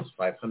Indianapolis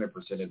 500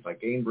 presented by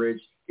Gainbridge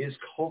is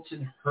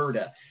Colton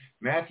Herta.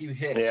 Matthew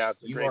Hicks,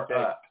 you are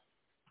up.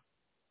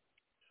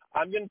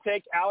 I'm going to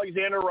take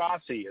Alexander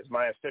Rossi as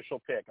my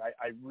official pick.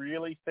 I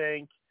really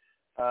think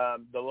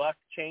the luck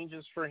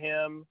changes for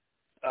him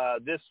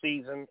this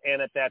season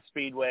and at that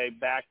speedway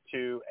back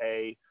to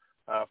a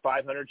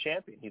 500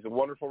 champion. He's a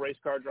wonderful race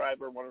car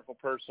driver, wonderful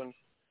person,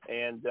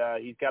 and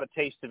he's got a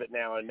taste of it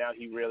now, and now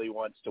he really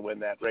wants to win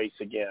that race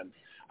again.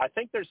 I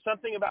think there's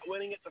something about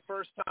winning it the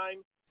first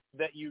time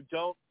that you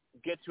don't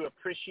get to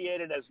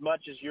appreciate it as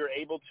much as you're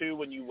able to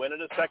when you win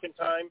it a second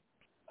time.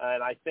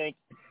 And I think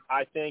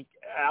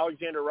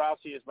Alexander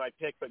Rossi is my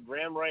pick, but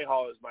Graham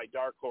Rahal is my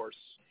dark horse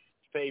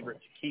favorite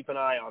to keep an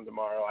eye on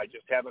tomorrow. I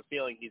just have a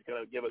feeling he's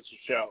going to give us a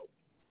show.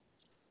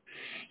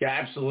 Yeah,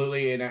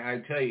 absolutely. And I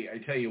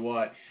tell you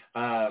what,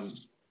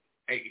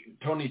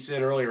 Tony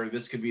said earlier,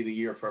 this could be the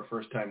year for a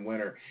first-time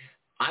winner.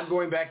 I'm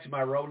going back to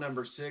my row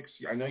number 6.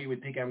 I know you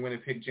would think I'm going to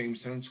pick James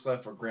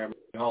Hinchcliffe or Graham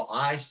Rahal.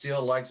 I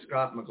still like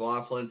Scott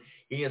McLaughlin.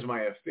 He is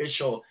my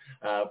official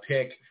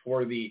pick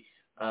for the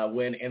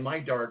win. And my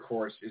dark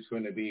horse is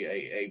going to be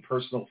a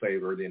personal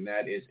favorite, and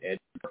that is Ed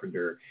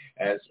Carpenter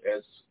as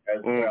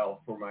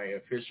well for my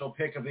official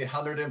pick of the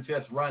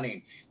 105th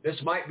running. This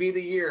might be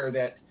the year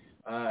that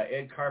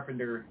Ed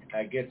Carpenter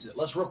gets it.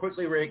 Let's real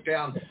quickly break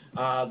down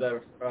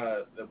the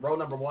row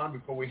number 1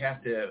 before we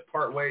have to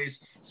part ways.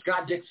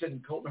 Scott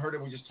Dixon, Colton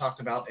Herta, we just talked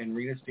about, and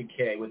Renus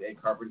Decay with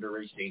Ed Carpenter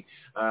Racing.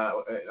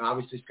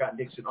 Obviously, Scott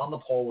Dixon on the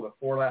pole with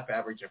a 4-lap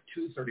average of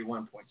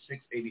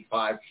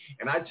 2:31.685.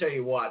 And I tell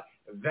you what,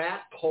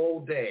 that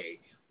pole day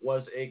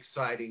was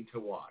exciting to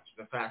watch.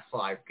 The Fast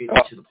 5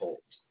 getting to the polls.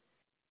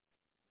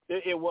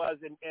 It was,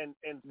 and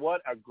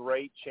what a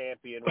great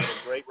champion, what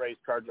a great race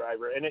car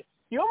driver. And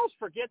you almost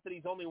forget that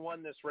he's only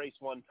won this race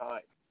one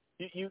time.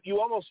 You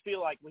almost feel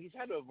like, well, he's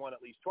had to have won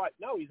at least twice.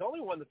 No, he's only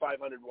won the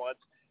 500 once,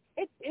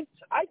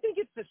 I think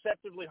it's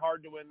deceptively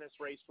hard to win this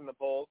race from the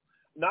pole.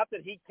 Not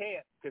that he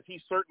can't, because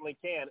he certainly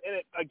can.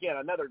 And again,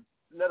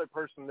 another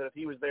person that if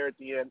he was there at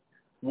the end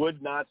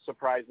would not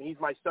surprise me. He's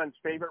my son's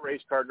favorite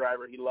race car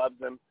driver. He loves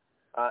him,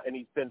 and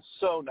he's been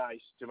so nice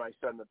to my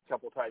son the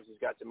couple times he's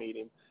got to meet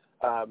him.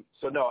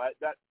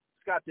 That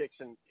Scott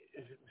Dixon,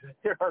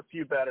 there are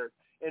few better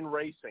in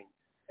racing,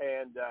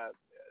 and of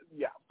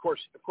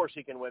course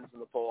he can win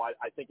from the pole.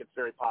 I think it's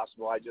very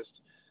possible. I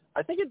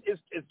think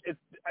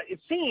it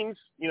seems,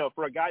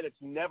 for a guy that's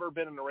never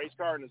been in a race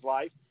car in his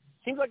life,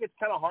 seems like it's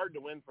kind of hard to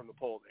win from the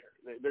pole there.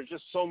 There's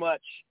just so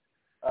much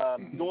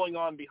going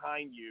on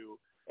behind you.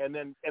 And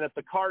if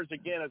the cars,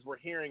 again, as we're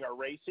hearing, are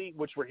racy,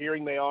 which we're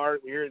hearing they are,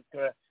 we're hearing it's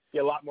going to be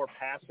a lot more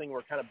passing.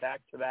 We're kind of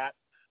back to that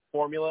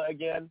formula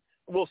again.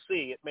 We'll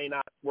see. It may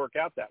not work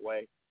out that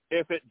way.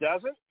 If it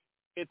doesn't,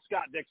 it's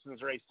Scott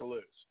Dixon's race to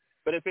lose.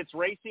 But if it's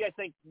racy, I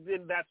think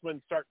then that's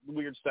when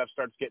weird stuff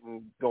starts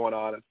going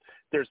on.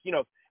 There's,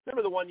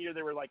 remember the one year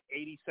there were like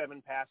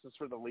 87 passes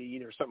for the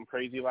lead or something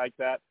crazy like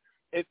that?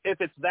 If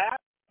it's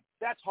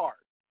that's hard.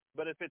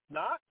 But if it's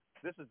not,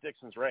 this is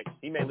Dixon's race.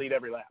 He may lead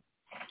every lap.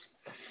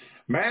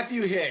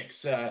 Matthew Hicks,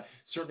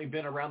 certainly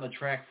been around the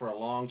track for a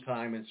long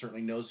time and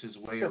certainly knows his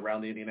way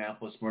around the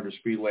Indianapolis Motor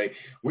Speedway.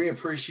 We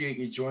appreciate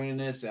you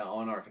joining us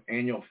on our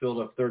annual Field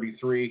of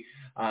 33.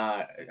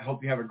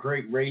 Hope you have a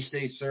great race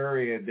day,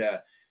 sir. And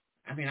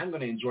I'm going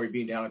to enjoy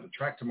being down at the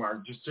track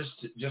tomorrow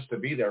just to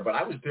be there. But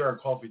I was there on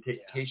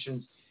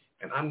qualifications.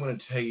 And I'm going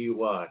to tell you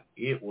what,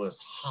 it was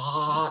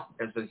hot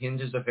as the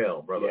hinges of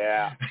hell, brother.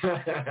 Yeah.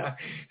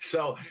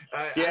 So,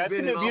 it's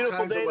going to be a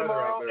beautiful day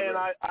tomorrow, and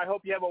I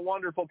hope you have a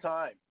wonderful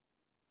time.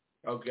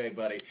 Okay,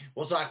 buddy.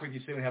 We'll talk with you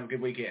soon. Have a good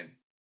weekend.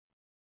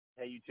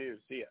 Hey, you too.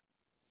 See ya.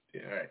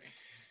 All right.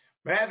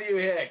 Matthew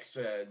Hicks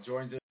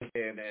joins us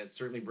and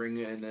certainly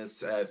bringing us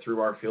through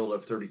our Field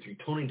of 33.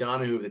 Tony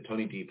Donahue of the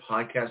Tony D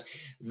podcast.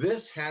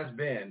 This has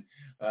been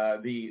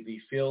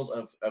the Field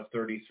of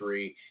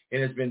 33.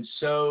 It has been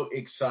so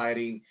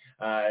exciting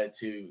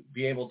to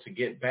be able to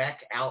get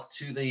back out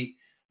to the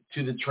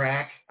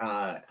track.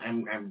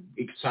 I'm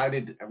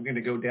excited. I'm going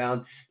to go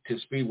down to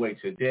Speedway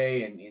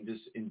today and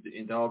just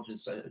indulge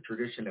in a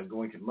tradition of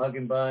going to Mug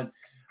and Bun.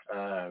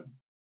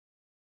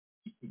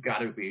 You got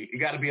to be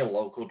a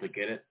local to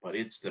get it, but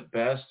it's the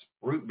best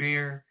root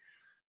beer,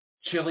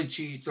 chili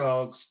cheese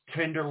dogs,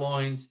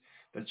 tenderloins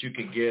that you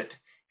can get,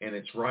 and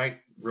it's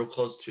right real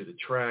close to the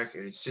track,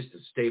 and it's just a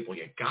staple.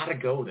 You got to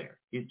go there.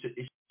 It's just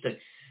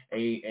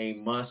a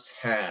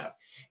must-have.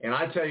 And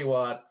I tell you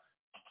what,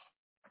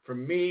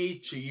 from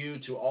me to you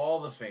to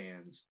all the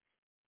fans,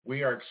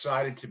 we are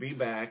excited to be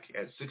back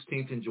at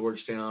 16th and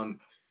Georgetown.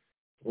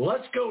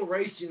 Let's go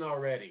racing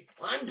already.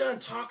 I'm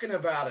done talking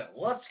about it.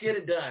 Let's get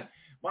it done.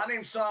 My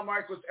name's Sam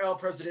Marcos, El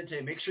Presidente.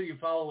 Make sure you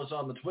follow us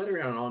on the Twitter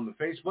and on the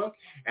Facebook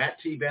at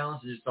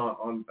T-Balance. Just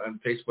on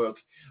Facebook,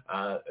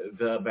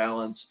 The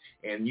Balance.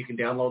 And you can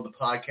download the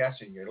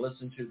podcast, and you're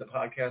listening to the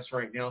podcast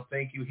right now.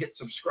 Thank you. Hit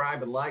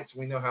subscribe and like so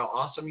we know how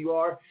awesome you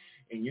are,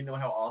 and you know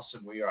how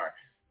awesome we are.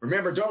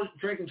 Remember, don't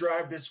drink and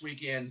drive this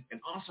weekend. And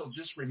also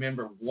just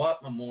remember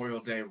what Memorial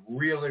Day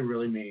really,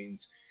 really means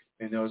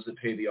and those that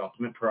pay the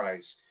ultimate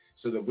price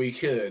so that we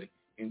could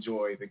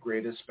enjoy the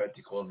greatest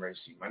spectacle in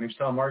racing. My name's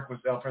Tom Mark with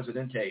El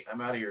Presidente.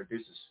 I'm out of here.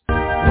 Deuces.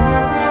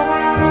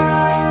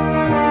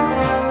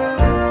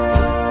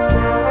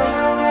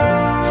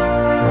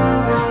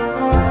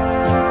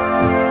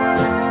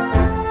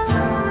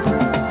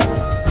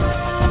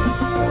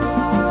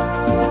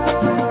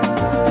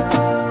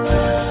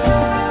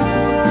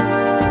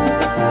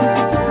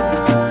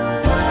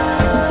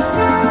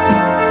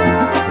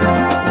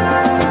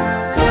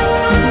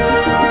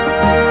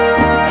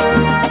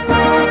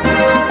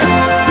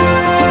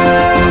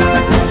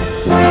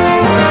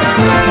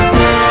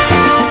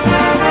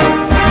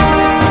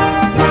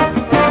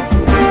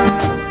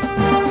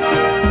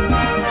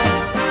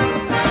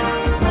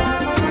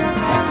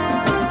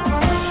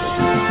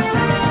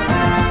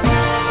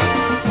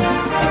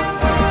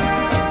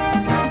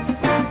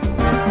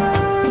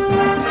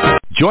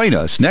 Join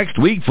us next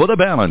week for The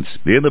Balance.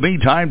 In the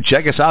meantime,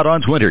 check us out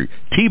on Twitter,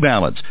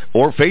 T-Balance,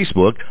 or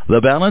Facebook, The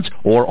Balance,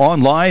 or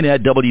online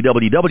at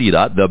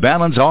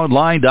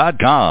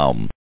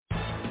www.thebalanceonline.com.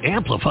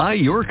 Amplify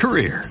your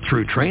career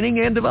through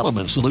training and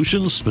development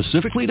solutions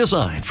specifically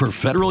designed for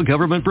federal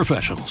government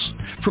professionals.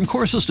 From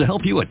courses to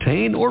help you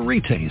attain or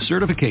retain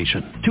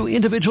certification, to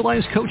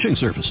individualized coaching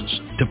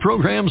services, to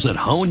programs that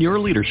hone your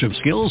leadership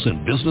skills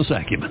and business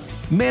acumen,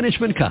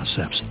 Management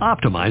Concepts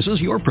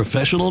optimizes your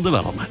professional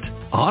development.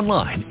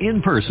 Online,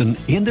 in person,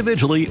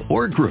 individually,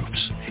 or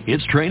groups.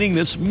 It's training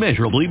that's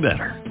measurably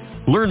better.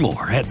 Learn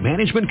more at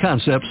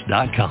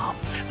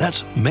managementconcepts.com. That's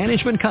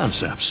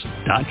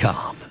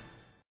managementconcepts.com.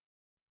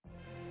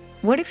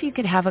 What if you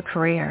could have a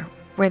career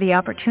where the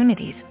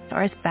opportunities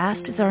are as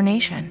vast as our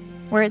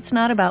nation, where it's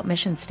not about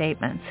mission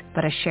statements,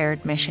 but a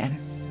shared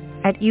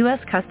mission? At U.S.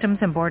 Customs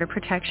and Border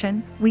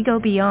Protection, we go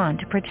beyond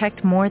to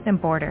protect more than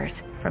borders.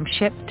 From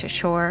ship to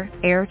shore,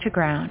 air to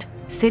ground,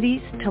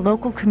 cities to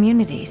local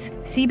communities,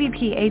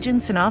 CBP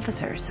agents and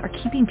officers are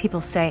keeping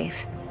people safe.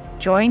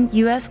 Join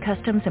U.S.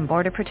 Customs and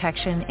Border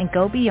Protection and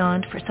go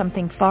beyond for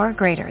something far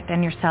greater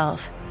than yourself.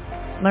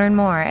 Learn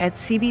more at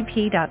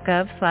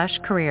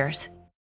cbp.gov/careers.